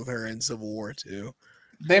decisions with her in Civil War 2.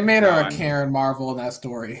 They made her a Karen Marvel in that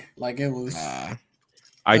story. Like it was. I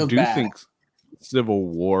was do bad. think Civil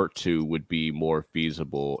War 2 would be more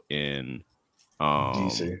feasible in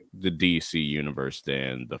DC. the DC universe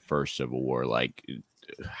than the first Civil War. Like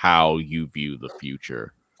how you view the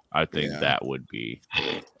future. I think that would be.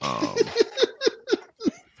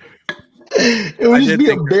 It would just be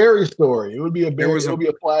a Barry story. It would be a Barry. It would be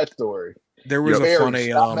a Flash story. There was a Barry, funny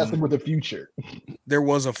stop messing with the future. There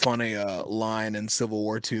was a funny line in Civil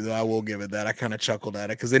War 2 though. I will give it that. I kind of chuckled at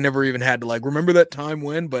it because they never even had to like remember that time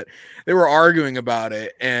when, but they were arguing about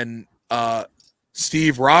it, and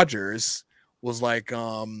Steve Rogers was like,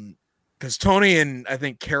 because Tony and I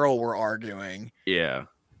think Carol were arguing. Yeah.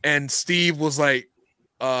 And Steve was like,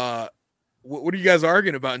 what are you guys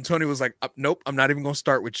arguing about? And Tony was like, nope, I'm not even going to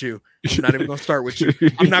start with you. I'm not even going to start with you.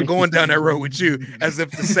 I'm not going down that road with you, as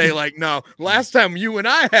if to say like, no, last time you and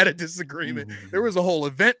I had a disagreement, there was a whole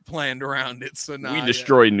event planned around it. So now we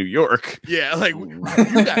destroyed New York. Yeah. Like you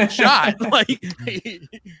got shot. Like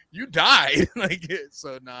you died. Like,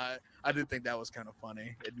 so I did think that was kind of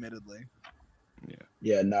funny, admittedly.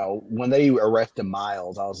 Yeah, no. When they arrested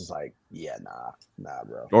Miles, I was just like, yeah, nah,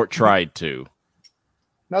 bro. Or tried to.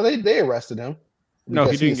 No, they arrested him. No,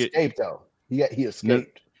 he didn't escaped though. He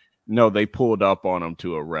escaped. No, they pulled up on him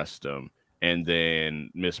to arrest him, and then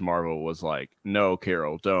Miss Marvel was like, "No,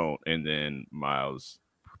 Carol, don't." And then Miles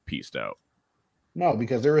pieced out. No,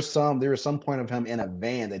 because there was some point of him in a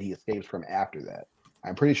van that he escapes from after that.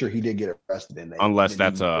 I'm pretty sure he did get arrested unless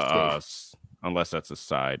that's a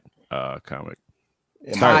side comic.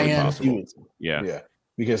 Entirely possible. Yeah.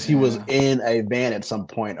 Because he was in a van at some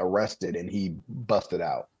point, arrested, and he busted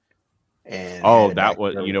out. And that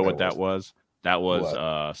was, you know what that was? That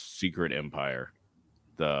was Secret Empire,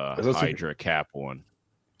 the Hydra Cap one.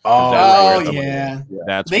 Yeah.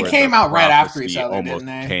 That's they came out right after each other, almost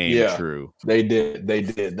didn't they? Came true. They did.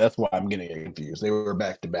 That's why I'm getting confused. They were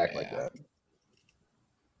back to back like that.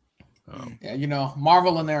 Yeah,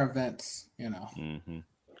 Marvel and their events, Mm-hmm.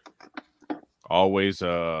 Always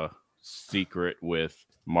a secret with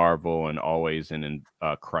Marvel and always in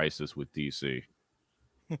a crisis with DC.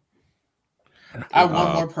 I have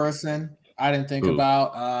one more person I didn't think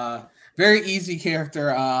about. Very easy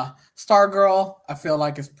character. Stargirl, I feel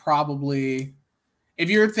like is probably, if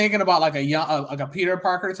you're thinking about like a young, like a Peter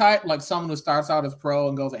Parker type, like someone who starts out as pro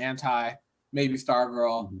and goes anti, maybe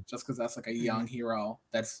Stargirl, just because that's like a young hero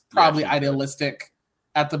that's probably idealistic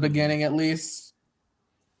at the beginning at least.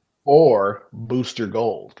 Or Booster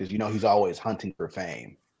Gold, because he's always hunting for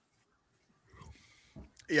fame.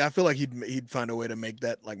 Yeah, I feel like he'd find a way to make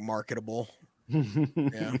that like marketable.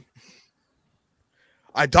 Yeah.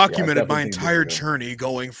 I documented my entire journey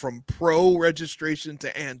going from pro registration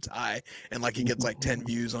to anti, and like he gets like 10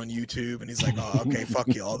 views on YouTube, and he's like, "Oh, okay, fuck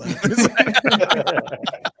y'all then."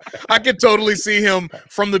 I could totally see him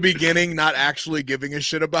from the beginning not actually giving a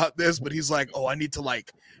shit about this, but he's like, "Oh, I need to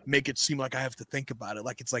like make it seem like I have to think about it,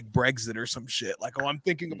 like it's like Brexit or some shit. Like, oh, I'm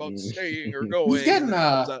thinking about staying or going."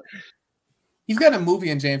 He's got a movie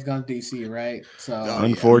in James Gunn's DC, right? So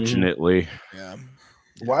unfortunately, yeah.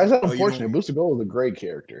 Why is that unfortunate? Booster Gold is a great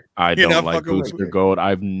character. I don't like Booster Gold.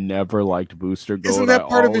 I've never liked Booster Gold. Isn't that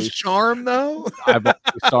part of his charm, though? I've always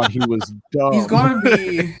thought he was dumb. He's gonna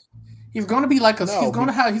be like a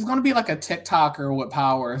he's gonna be like a TikToker with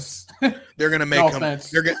powers. They're gonna make him.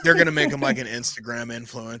 They're gonna make him like an Instagram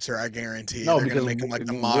influencer. I guarantee. No, they're gonna make him like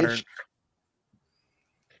the modern.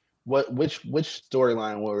 Which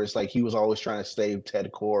storyline where it's like he was always trying to save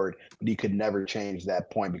Ted Kord, but he could never change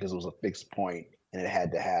that point because it was a fixed point and it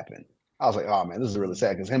had to happen. I was like, oh man, this is really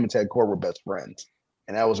sad because him and Ted Kord were best friends,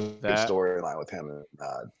 and that was a big storyline with him and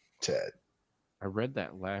Ted. I read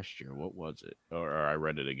that last year. What was it? Or I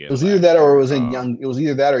read it again. It was either that or it was in Young. It was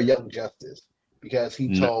either that or Young Justice because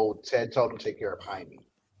Ted told him to take care of Jaime.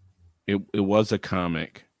 It was a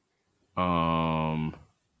comic. What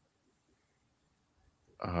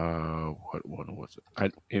one was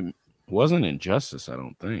it? It wasn't Injustice, I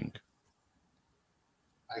don't think.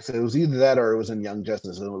 I said it was either that or it was in Young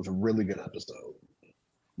Justice. It was a really good episode.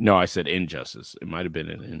 No, I said Injustice. It might have been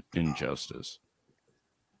in Injustice.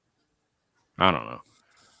 I don't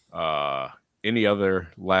know. Any other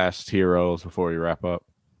last heroes before we wrap up?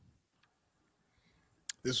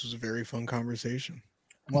 This was a very fun conversation.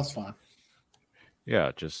 It was fun.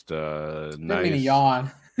 Yeah, just nice. Didn't mean to yawn.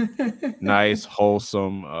 Nice,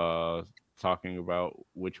 wholesome talking about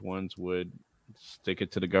which ones would stick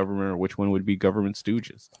it to the government or which one would be government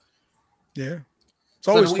stooges. Yeah. It's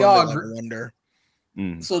So always do we fun all to agree- wonder.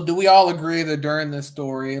 So do we all agree that during this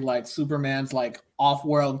story, like Superman's like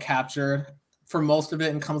off-world captured for most of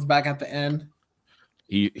it and comes back at the end?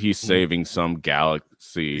 He's saving some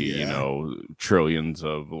galaxy, Yeah. you know, trillions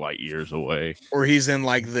of light years away. Or he's in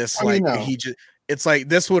like this, I mean, like no. he just. It's like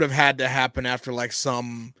this would have had to happen after like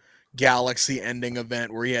some galaxy ending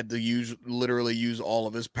event where he had to literally use all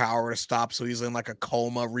of his power to stop. So he's in like a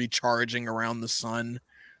coma, recharging around the sun.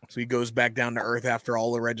 So he goes back down to Earth after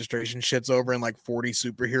all the registration shit's over, and like 40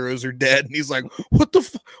 superheroes are dead. And he's like, "What the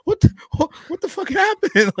fuck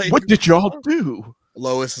happened? Like, What did y'all do?"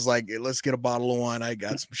 Lois is like, "Let's get a bottle of wine. I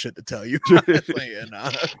got some shit to tell you." Like, yeah,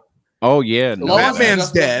 nah. Oh yeah, no, Lois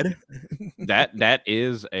Batman's dead. that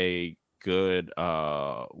is a good.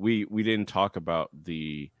 We didn't talk about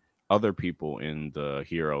the other people in the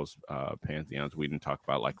heroes pantheons. We didn't talk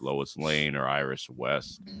about like Lois Lane or Iris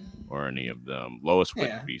West or any of them. Lois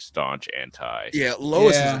would be staunch anti. Yeah,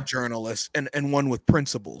 Lois is a journalist and one with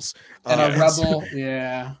principles. And a rebel. So,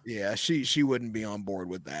 yeah. Yeah, she wouldn't be on board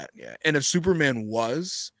with that. Yeah. And if Superman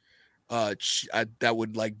was, that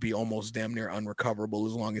would like be almost damn near unrecoverable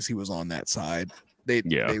as long as he was on that side. They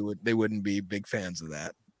wouldn't be big fans of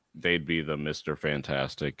that. They'd be the Mr.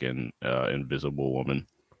 Fantastic and Invisible Woman.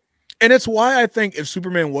 And it's why I think if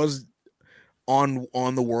Superman was on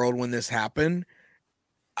the world when this happened,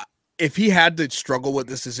 if he had to struggle with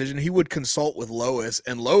this decision, he would consult with Lois,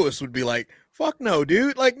 and Lois would be like, "Fuck no,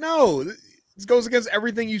 dude! Like, no, this goes against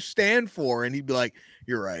everything you stand for." And he'd be like,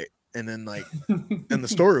 "You're right." And then like, and the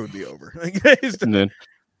story would be over. And then,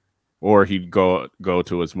 or he'd go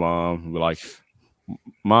to his mom and be like,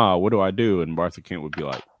 "Ma, what do I do?" And Martha Kent would be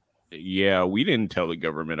like, "Yeah, we didn't tell the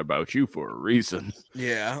government about you for a reason."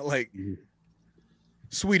 Yeah, like,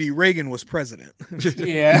 sweetie, Reagan was president.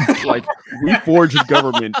 Yeah, like we forged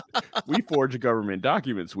government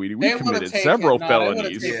documents, sweetie. We committed several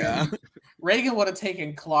felonies. Yeah, Reagan would have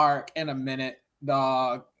taken Clark in a minute,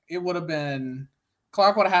 dog. It would have been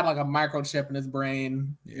Clark would have had like a microchip in his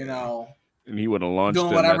brain, you know. And he would have launched doing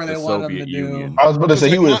him whatever at they the wanted Soviet him to Union. I was about to say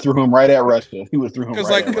he would have threw him right at Russia. He would threw him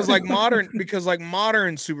because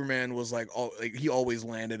modern Superman was like he always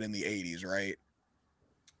landed in the 80s, right?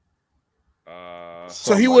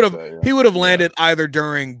 So he would have landed either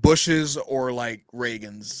during Bush's or like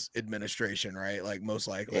Reagan's administration, right? Like most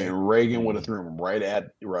likely. And Reagan would have threw him right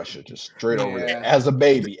at Russia, just straight over there as a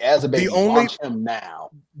baby. Launch him now.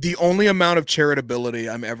 The only amount of charitability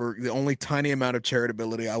the only tiny amount of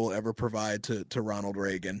charitability I will ever provide to Ronald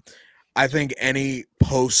Reagan. I think any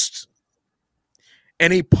post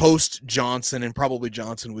Johnson, and probably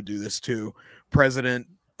Johnson would do this too, president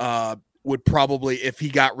would probably, if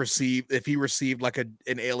he received like an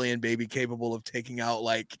alien baby capable of taking out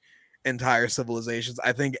like entire civilizations,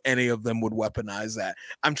 I think any of them would weaponize that.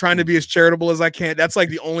 I'm trying to be as charitable as I can. That's like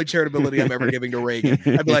the only charitability I'm ever giving to Reagan.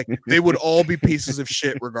 I'd be like, they would all be pieces of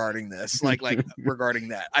shit regarding this, like regarding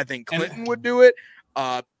that. I think Clinton would do it.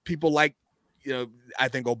 People like, you know, I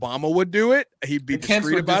think Obama would do it. He'd be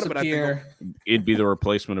discreet about it, but I think it'd be the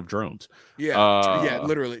replacement of drones. Yeah,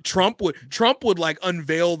 literally. Trump would like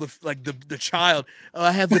unveil the child.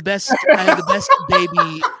 I have the best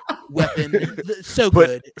baby weapon. So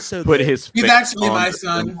good. Put his face. He's actually my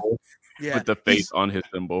son. Yeah, with the face on his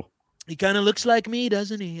symbol. He kind of looks like me,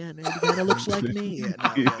 doesn't he? Yeah, he kind of looks like me.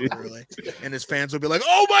 Yeah, literally. And his fans will be like,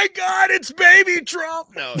 "Oh my God, it's baby Trump!"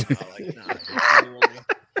 No.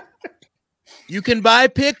 You can buy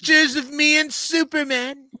pictures of me and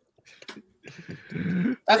Superman.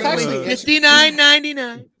 That's actually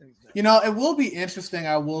 $59.99. You know, it will be interesting,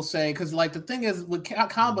 I will say, because like the thing is with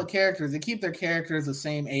comic book characters, they keep their characters the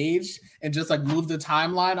same age and just like move the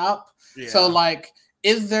timeline up. Yeah. So like,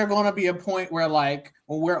 is there going to be a point where like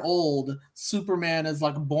when we're old, Superman is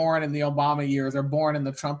like born in the Obama years or born in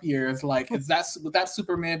the Trump years? Like, would that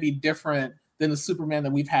Superman be different than the Superman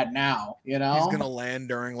that we've had now? You know, he's gonna land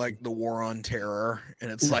during like the War on Terror,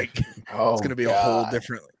 and it's like it's gonna be a whole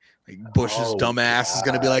different. Like Bush's dumbass is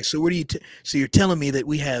gonna be like, so what do you? So you're telling me that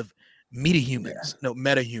we have metahumans? No,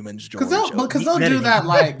 metahumans, George. Because they'll do that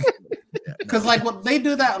like. Because like what they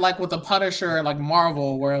do that like with the Punisher and like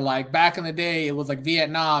Marvel, where like back in the day it was like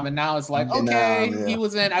Vietnam, and now it's like he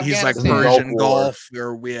was in Afghanistan. He's like Persian Gulf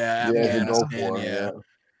or Afghanistan. Yeah.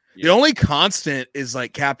 The only constant is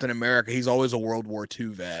like Captain America. He's always a World War II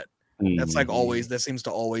vet. That's like always. That seems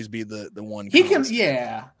to always be the one. He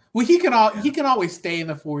constant. Well, he can always stay in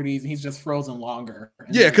the 40s, and he's just frozen longer.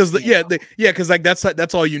 Because like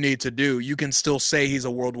that's all you need to do. You can still say he's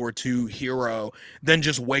a World War II hero, then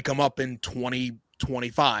just wake him up in 20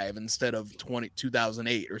 25 instead of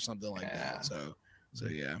 2008 or something like that. So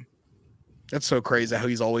yeah. That's so crazy how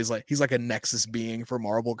he's like a Nexus being for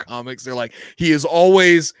Marvel Comics. They're like, he is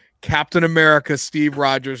always Captain America, Steve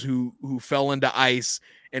Rogers, who fell into ice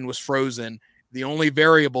and was frozen. The only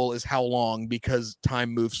variable is how long, because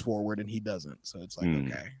time moves forward and he doesn't. So it's like, okay,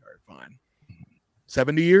 all right, fine.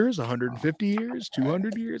 70 years, 150 years,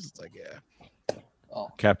 200 years. It's like, yeah. Oh,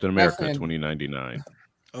 Captain America 2099.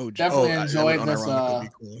 Oh, definitely enjoyed this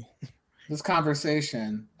cool. This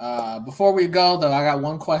conversation. Before we go, though, I got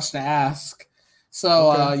one question to ask.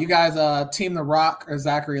 So, you guys, Team The Rock or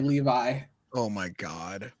Zachary Levi? Oh my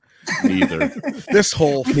God. Neither. This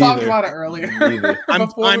whole we talked about it earlier. I'm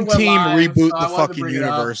team live, reboot the fucking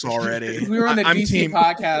universe already. We were on the DC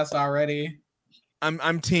podcast already.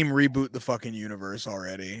 I'm team reboot the fucking universe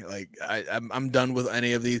already. Like I'm done with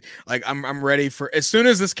any of these. Like I'm ready for, as soon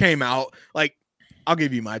as this came out, like I'll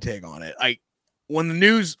give you my take on it. Like when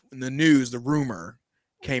the rumor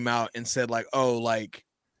came out and said like, oh, like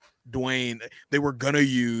Dwayne, they were gonna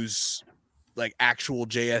use like actual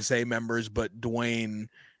JSA members, but Dwayne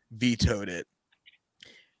vetoed it.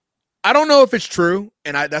 I don't know if it's true,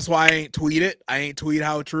 and that's why I ain't tweet it. I ain't tweet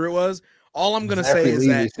how true it was. All I'm gonna say is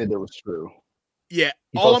that said it was true. Yeah,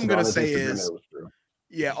 all I'm gonna say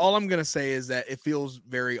is that it feels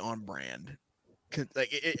very on brand.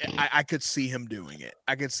 Like I could see him doing it.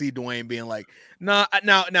 I could see Dwayne being like, nah.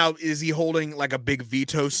 Now, is he holding like a big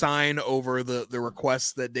veto sign over the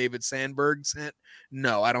request that David Sandberg sent?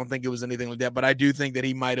 No, I don't think it was anything like that. But I do think that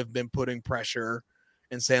he might have been putting pressure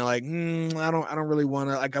and saying like, I don't really want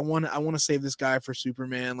to. Like, I want to save this guy for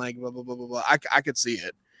Superman. Like, blah blah blah blah blah. I could see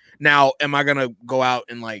it. Now, am I gonna go out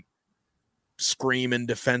and like scream in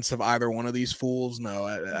defense of either one of these fools? No,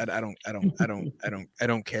 I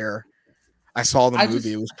don't care. I saw the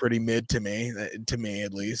movie. It was pretty mid to me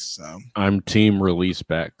at least. So I'm team release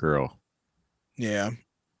Batgirl. Yeah,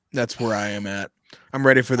 that's where I am at. I'm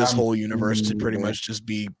ready for this whole universe to pretty much just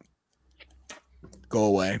go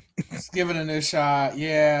away. Let's give it a new shot.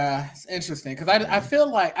 Yeah, it's interesting because I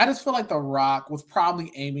feel like The Rock was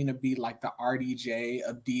probably aiming to be like the RDJ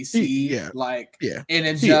of DC. And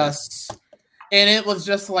it just. And it was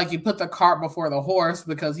just like you put the cart before the horse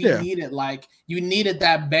because you needed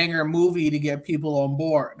that banger movie to get people on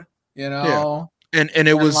board, you know. Yeah. And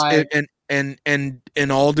it was like, and in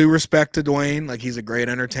all due respect to Dwayne, like he's a great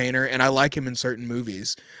entertainer, and I like him in certain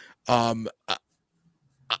movies.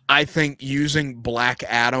 I think using Black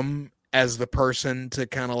Adam as the person to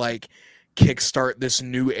kind of like kickstart this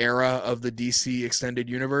new era of the DC extended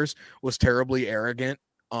universe was terribly arrogant.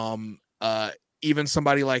 Even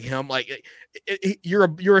somebody like him, like you're a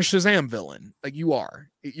Shazam villain. Like you're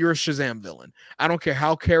a Shazam villain. I don't care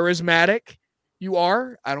how charismatic you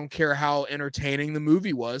are. I don't care how entertaining the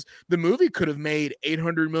movie was. The movie could have made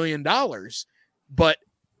 $800 million, but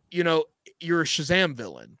you know, you're a Shazam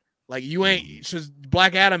villain. Like you ain't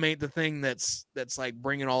Black Adam ain't the thing that's like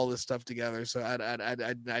bringing all this stuff together. So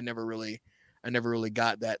I never really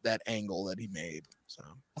got that angle that he made.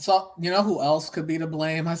 So you know who else could be to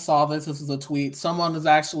blame? I saw this. This is a tweet. Someone is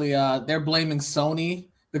actually they're blaming Sony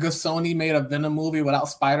because Sony made a Venom movie without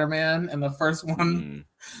Spider-Man, and the first one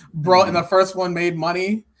and the first one made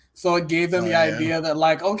money. So it gave them the idea that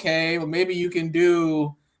like, okay, well maybe you can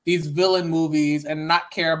do these villain movies and not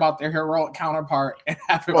care about their heroic counterpart and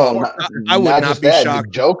have it work. I would not be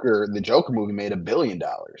shocked. The Joker movie made $1 billion.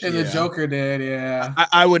 And the Joker did, yeah.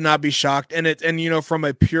 I would not be shocked. And you know, from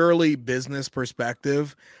a purely business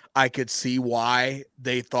perspective, I could see why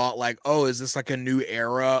they thought like, oh, is this like a new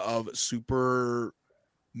era of super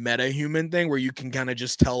meta human thing where you can kind of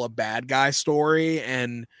just tell a bad guy story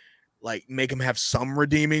and like make him have some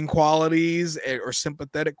redeeming qualities or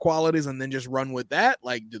sympathetic qualities and then just run with that.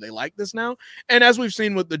 Like, do they like this now? And as we've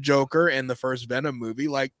seen with the Joker and the first Venom movie,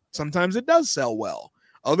 like sometimes it does sell well.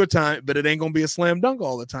 Other time, but it ain't gonna be a slam dunk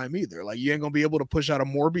all the time either. Like you ain't gonna be able to push out a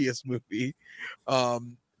Morbius movie,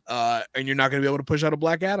 and you're not gonna be able to push out a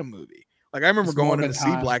Black Adam movie. Like I remember going in to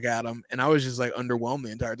see Black Adam, and I was just like underwhelmed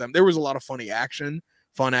the entire time. There was a lot of fun action.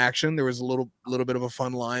 There was a little bit of a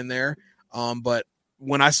fun line there, but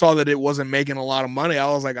when I saw that it wasn't making a lot of money, I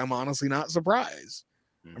was like, I'm honestly not surprised.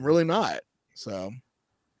 I'm really not. So,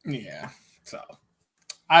 yeah. So,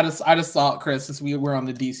 I just thought, Chris, since we were on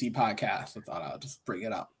the DC podcast, I thought I'll just bring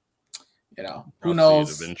it up. You know, who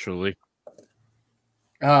knows? Eventually.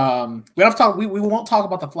 We don't have to talk. We won't talk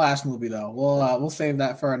about the Flash movie though. We'll save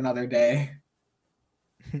that for another day.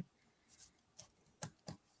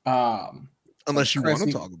 Unless you want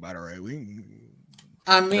to talk about it, right?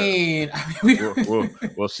 I mean,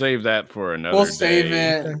 we'll save that for another day. We'll save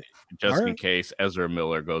it. just in case Ezra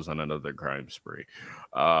Miller goes on another crime spree.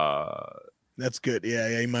 That's good.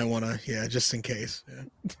 Yeah, you might want to. Yeah, just in case. Yeah.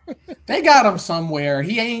 They got him somewhere.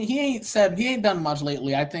 He ain't done much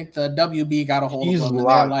lately. I think the WB got a hold of him.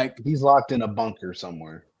 He's locked in a bunker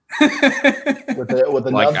somewhere with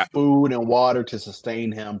enough food and water to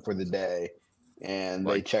sustain him for the day, and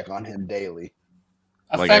they check on him daily.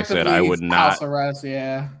 Like I said, I would not house arrest.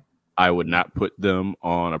 Yeah. I would not put them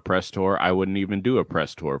on a press tour. I wouldn't even do a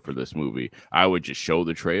press tour for this movie. I would just show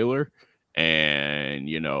the trailer and,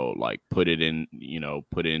 put it in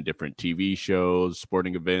different TV shows,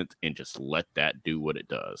 sporting events, and just let that do what it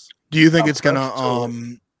does. Do you think it's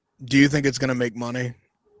gonna make money?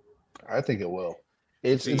 I think it will.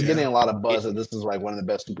 It's getting a lot of buzz that this is like one of the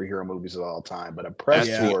best superhero movies of all time, but a press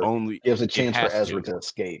tour gives a chance for Ezra to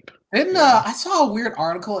escape. I saw a weird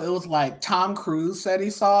article. It was like Tom Cruise said he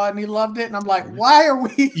saw it and he loved it, and I'm like, why are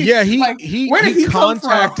we? Yeah, where did he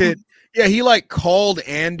contacted? Yeah, he called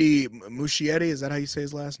Andy Muschietti. Is that how you say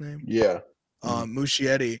his last name? Yeah,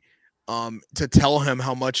 Muschietti, to tell him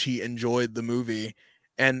how much he enjoyed the movie,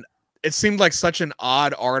 and it seemed like such an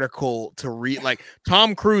odd article to read. Like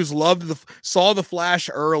Tom Cruise saw the Flash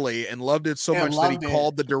early and loved it so much that he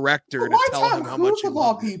called the director to tell him how much he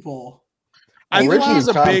loved it. I think he's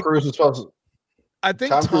a big. Cruise is supposed to, I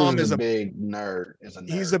think Tom is a big nerd.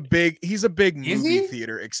 He's a big movie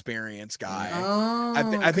theater experience guy.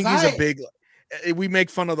 I think he's a big. We make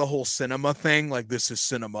fun of the whole cinema thing, like this is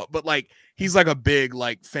cinema, but he's a big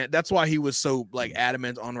fan. That's why he was so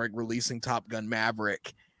adamant on releasing Top Gun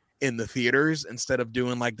Maverick in the theaters instead of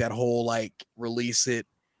doing that whole release it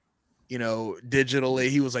digitally.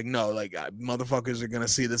 He was like, no, motherfuckers are gonna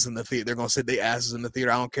see this in the theater. They're gonna sit their asses in the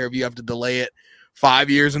theater. I don't care if you have to delay it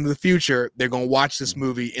 5 years into the future. They're gonna watch this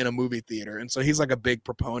movie in a movie theater. And so he's a big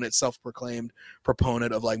proponent, self-proclaimed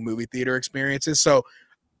proponent of movie theater experiences. So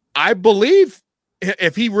I believe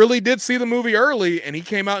if he really did see the movie early and he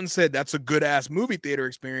came out and said that's a good ass movie theater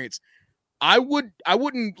experience, I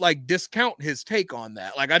wouldn't discount his take on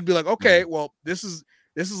that. I'd be like, okay, well, this is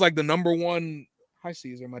the number one. Hi,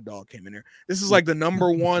 Caesar. My dog came in here. This is the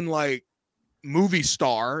number one movie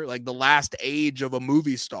star, the last age of a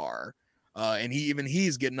movie star, and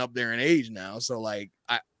he's getting up there in age now. So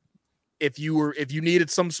if you needed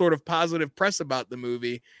some sort of positive press about the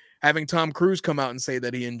movie, having Tom Cruise come out and say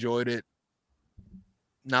that he enjoyed it,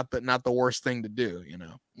 not the worst thing to do,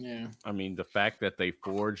 Yeah. I mean, the fact that they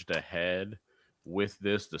forged ahead with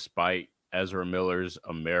this, despite Ezra Miller's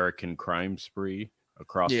American crime spree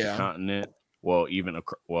across the continent,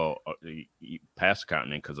 past the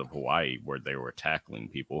continent because of Hawaii, where they were tackling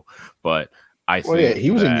people. But I think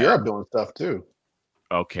he was in Europe doing stuff too.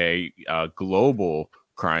 Okay, global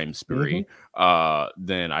crime spree.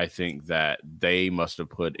 Then I think that they must have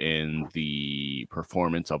put in the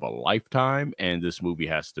performance of a lifetime, and this movie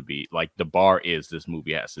has to be the bar is this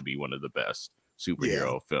movie has to be one of the best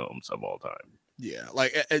superhero films of all time. Yeah,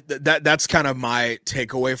 that's kind of my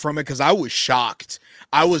takeaway from it, because I was shocked.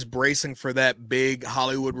 I was bracing for that big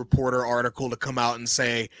Hollywood Reporter article to come out and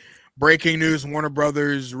say, breaking news, Warner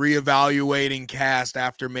Brothers reevaluating cast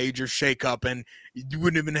after major shakeup, and you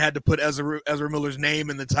wouldn't even had to put Ezra Miller's name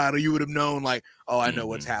in the title. You would have known, I know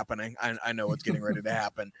what's happening. I know what's getting ready to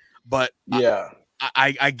happen. But yeah,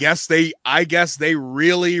 I guess they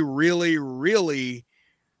really, really, really,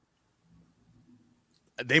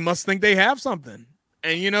 they must think they have something.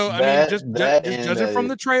 And judging from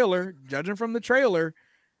the trailer,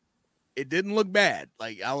 it didn't look bad.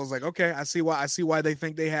 I was like, okay, I see why they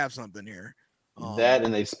think they have something here.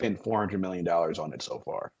 And they spent $400 million on it so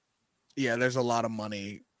far. Yeah, there's a lot of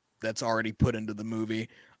money that's already put into the movie.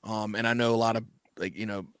 And I know a lot of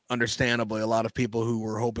understandably, a lot of people who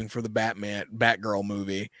were hoping for the Batgirl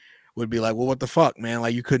movie would be like, well, what the fuck,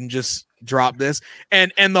 man? You couldn't just drop this.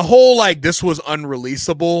 And the whole this was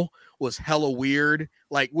unreleasable was hella weird.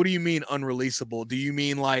 What do you mean unreleasable? Do you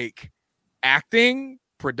mean acting,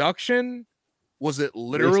 production? Was it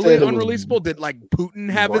literally unreleasable? Did Putin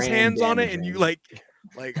have his hands on it? And you I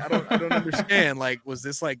don't understand. Was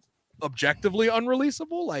this objectively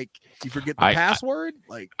unreleasable? You forget the password?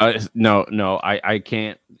 No, I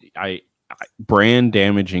can't. Brand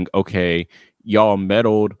damaging. Okay, y'all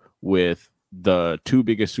meddled with the two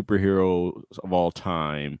biggest superheroes of all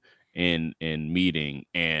time in meeting,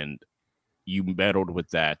 and you meddled with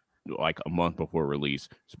that a month before release,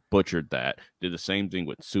 butchered that, did the same thing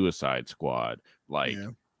with Suicide Squad.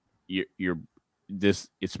 You're this,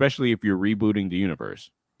 especially if you're rebooting the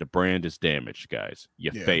universe, the brand is damaged, guys.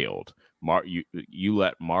 You failed. You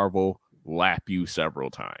let Marvel lap you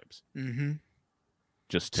several times. Mm-hmm.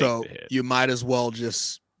 Just take the hit. You might as well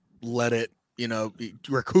just let it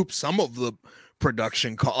recoup some of the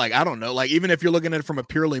production cost. Like, I don't know, like even if you're looking at it from a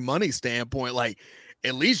purely money standpoint, like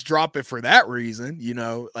at least drop it for that reason.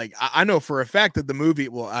 Like I know for a fact that the movie,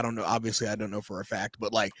 well, I don't know, obviously I don't know for a fact,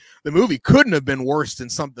 but like the movie couldn't have been worse than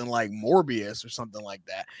something like Morbius or something like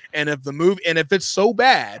that. And if it's so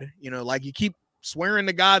bad, like you keep swearing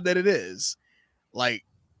to God that it is, like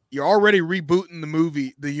you're already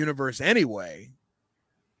rebooting the universe anyway.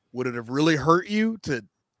 Would it have really hurt you to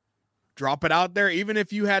drop it out there, even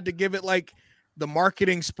if you had to give it like the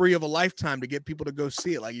marketing spree of a lifetime to get people to go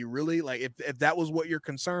see it? Like, you really, like, if that was what your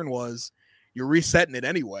concern was, you're resetting it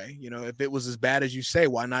anyway. If it was as bad as you say,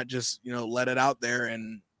 why not just let it out there?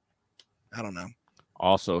 And I don't know.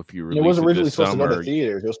 Also, if you release it wasn't originally this supposed summer, to go to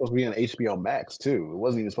theaters. It was supposed to be on HBO Max too. It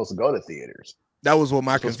wasn't even supposed to go to theaters. That was what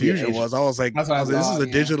my confusion was. I was like, this is a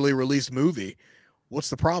digitally released movie. What's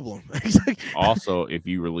the problem? Also, if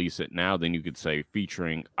you release it now, then you could say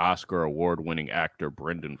featuring Oscar award-winning actor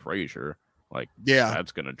Brendan Fraser. Like,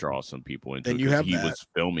 that's going to draw some people into it because he was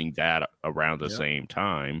filming that around the same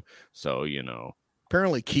time. So,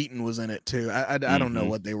 apparently Keaton was in it too. I don't know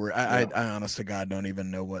what they were. I honest to God don't even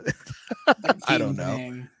know what. I don't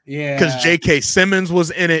know. Yeah, because J.K. Simmons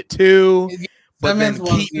was in it too. But Simmons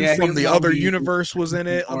then Keaton from the other universe was in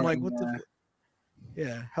it. I'm like, what the?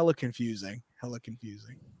 Yeah, hella confusing.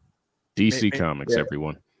 DC Comics,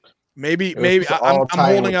 everyone. Maybe I'm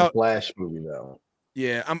holding out. Flash movie though.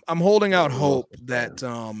 Yeah, I'm holding out hope that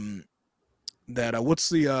what's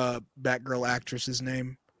the Batgirl actress's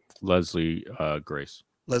name? Leslie Grace.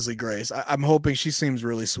 Leslie Grace. I'm hoping, she seems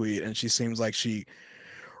really sweet, and she seems like she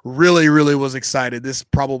really, really was excited. This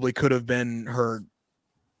probably could have been her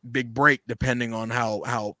big break, depending on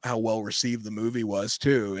how well received the movie was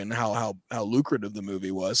too, and how lucrative the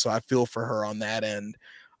movie was. So I feel for her on that end.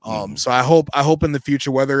 So I hope in the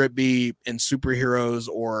future, whether it be in superheroes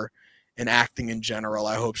or in acting in general,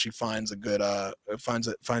 I hope she finds a good finds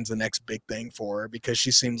the next big thing for her, because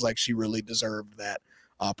she seems like she really deserved that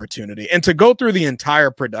opportunity. And to go through the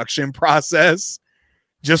entire production process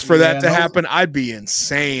just for that to happen, I'd be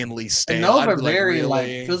insanely stale. And those are very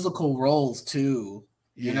like physical roles too.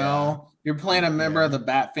 You know, you're playing a member of the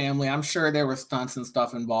Bat family. I'm sure there were stunts and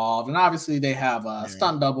stuff involved, and obviously they have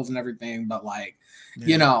stunt doubles and everything. But like,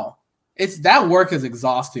 it's that work is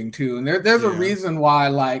exhausting too, and there's a reason why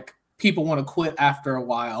like people want to quit after a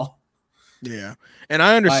while. Yeah, and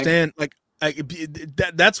I understand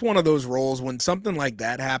that's one of those roles when something like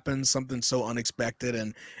that happens, something so unexpected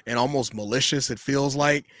and almost malicious. It feels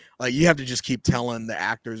like you have to just keep telling the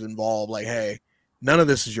actors involved, like, hey, none of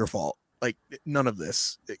this is your fault. Like, none of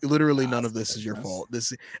this, literally none of this is your fault.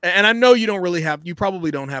 And I know you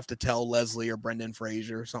probably don't have to tell Leslie or Brendan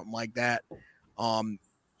Fraser or something like that.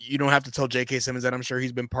 You don't have to tell J.K. Simmons that. I'm sure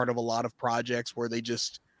he's been part of a lot of projects where they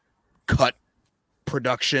just cut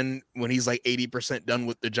production when he's like 80% done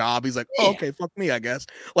with the job. He's like, oh, okay, fuck me, I guess.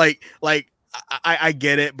 Like I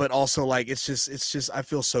get it, but also like it's just I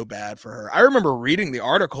feel so bad for her. I remember reading the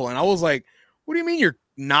article and I was like, what do you mean you're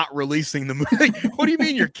not releasing the movie? Like, what do you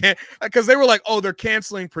mean because they were like, oh, they're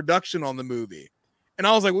canceling production on the movie. And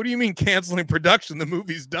I was like, what do you mean canceling production? The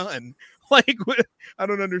movie's done. Like, what? I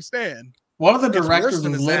don't understand. One of the directors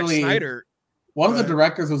was literally Snyder. One of the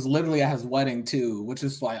directors was literally at his wedding too, which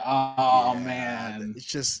is like, oh man, it's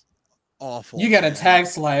just awful. You get a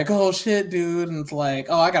text like, oh shit, dude, and it's like,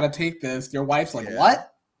 oh, I gotta take this. Your wife's like,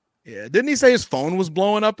 what? Yeah, didn't he say his phone was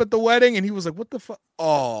blowing up at the wedding? And he was like, what the fuck?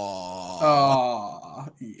 Oh,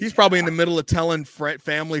 he's probably in the middle of telling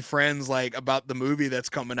family friends like about the movie that's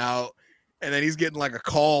coming out, and then he's getting like a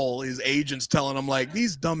call. His agent's telling him like,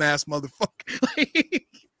 these dumbass motherfuckers.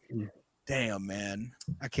 Damn, man,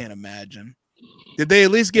 I can't imagine. Did they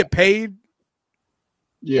at least get paid?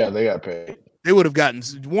 Yeah, they got paid. They would have gotten,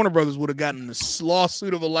 Warner Brothers would have gotten the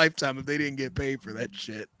lawsuit of a lifetime if they didn't get paid for that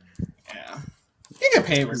shit. Yeah. You get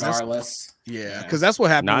paid regardless. Yeah, because that's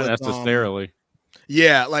what happened. Not necessarily.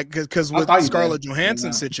 Because with Scarlett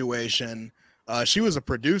Johansson's situation, she was a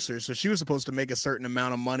producer, so she was supposed to make a certain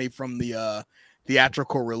amount of money from the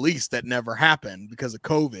theatrical release that never happened because of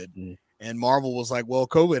COVID. And Marvel was like, well,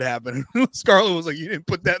 COVID happened. Scarlett was like, you didn't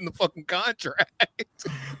put that in the fucking contract.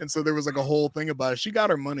 And so there was like a whole thing about it. She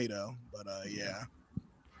got her money though. But yeah.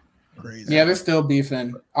 Crazy. Yeah, they're still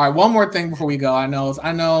beefing. All right, one more thing before we go. I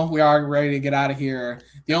know we are ready to get out of here.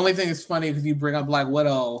 The only thing that's funny because you bring up Black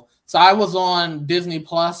Widow. So I was on Disney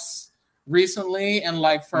Plus recently, and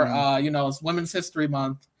like for it's Women's History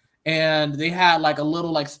Month, and they had like a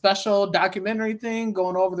little like special documentary thing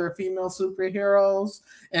going over their female superheroes.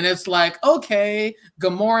 And it's like, okay,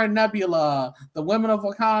 Gamora and Nebula, the Women of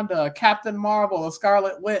Wakanda, Captain Marvel, the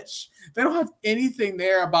Scarlet Witch. They don't have anything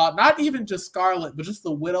there about not even just Scarlet, but just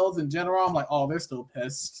the widows in general. I'm like, oh, they're still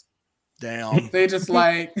pissed. Damn. They just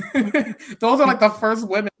like, those are like the first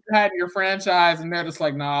women you had in your franchise, and they're just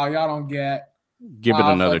like, nah, y'all don't get. Give it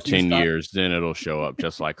another fuck you, 10 Scar- years, then it'll show up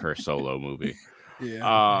just like her solo movie.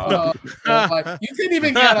 Yeah. Like, you couldn't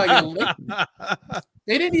even get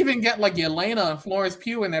they didn't even get like Yelena and Florence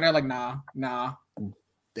Pugh in there. They're like, nah.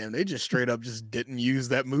 Damn, they just straight up just didn't use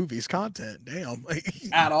that movie's content. Damn.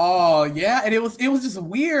 At all. Yeah. And it was just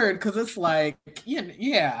weird because it's like,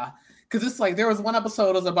 yeah. Because it's like there was one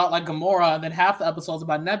episode was about like Gamora, and then half the episode's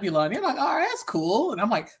about Nebula, and you're like, all right, that's cool. And I'm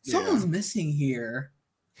like, someone's missing here.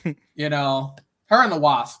 You know, her and the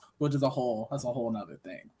Wasp, which is that's a whole nother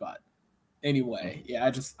thing. But anyway,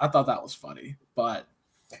 yeah, I thought that was funny. But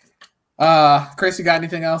Chris, you got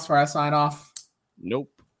anything else before I sign off?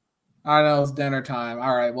 Nope. I know it's dinner time.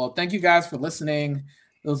 All right. Well, thank you guys for listening.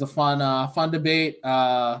 It was a fun debate.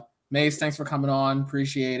 Mace, thanks for coming on.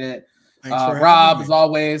 Appreciate it. Rob, as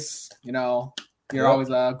always, you know, you're always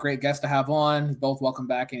a great guest to have on. Both welcome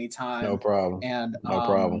back anytime. No problem. And no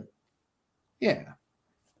problem. Yeah.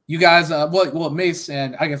 You guys, well, Mace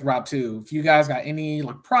and I guess Rob too. If you guys got any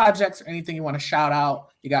like projects or anything you want to shout out,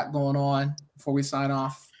 you got going on before we sign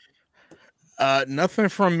off. Nothing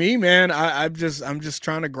from me, man. I'm just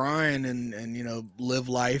trying to grind and you know, live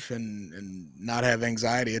life and not have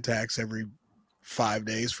anxiety attacks every 5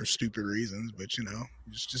 days for stupid reasons. But you know,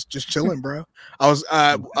 just chilling, bro. I was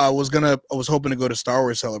hoping to go to Star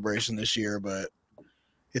Wars Celebration this year, but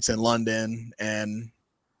it's in London and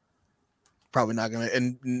probably not gonna.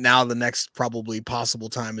 And now the next probably possible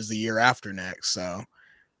time is the year after next. So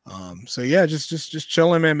yeah, just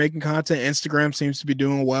chilling, man. Making content. Instagram seems to be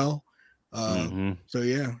doing well. So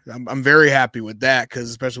yeah, I'm very happy with that, because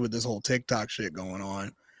especially with this whole TikTok shit going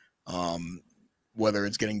on, whether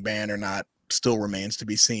it's getting banned or not still remains to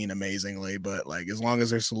be seen, amazingly. But like, as long as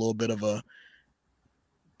there's a little bit of a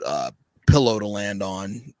pillow to land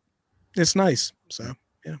on, it's nice. So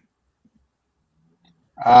yeah.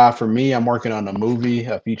 For me, I'm working on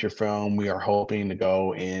a feature film. We are hoping to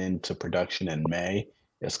go into production in May.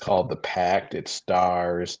 It's called The Pact. It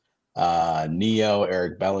stars Neo,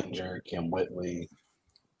 Eric Bellinger, Kim Whitley,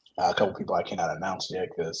 a couple people I cannot announce yet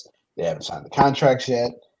because they haven't signed the contracts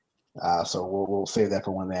yet. So we'll save that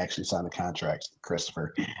for when they actually sign the contracts,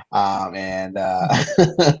 Christopher.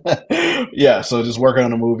 Yeah, so just working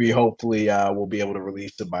on a movie. Hopefully, we'll be able to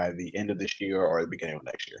release it by the end of this year or the beginning of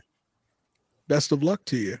next year. Best of luck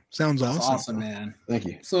to you. Sounds awesome. Awesome, man. Thank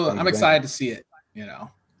you. So I'm excited to see it. You know.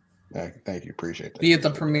 Thank you. Appreciate that. Be at the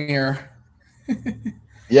premiere.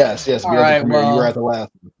 Yes. Be at the premiere. Well, you were at the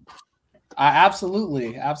last one.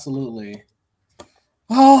 Absolutely.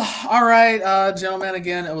 Oh, all right, gentlemen.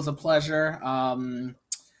 Again, it was a pleasure. And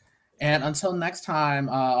until next time,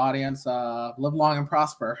 audience, live long and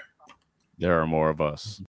prosper. There are more of us.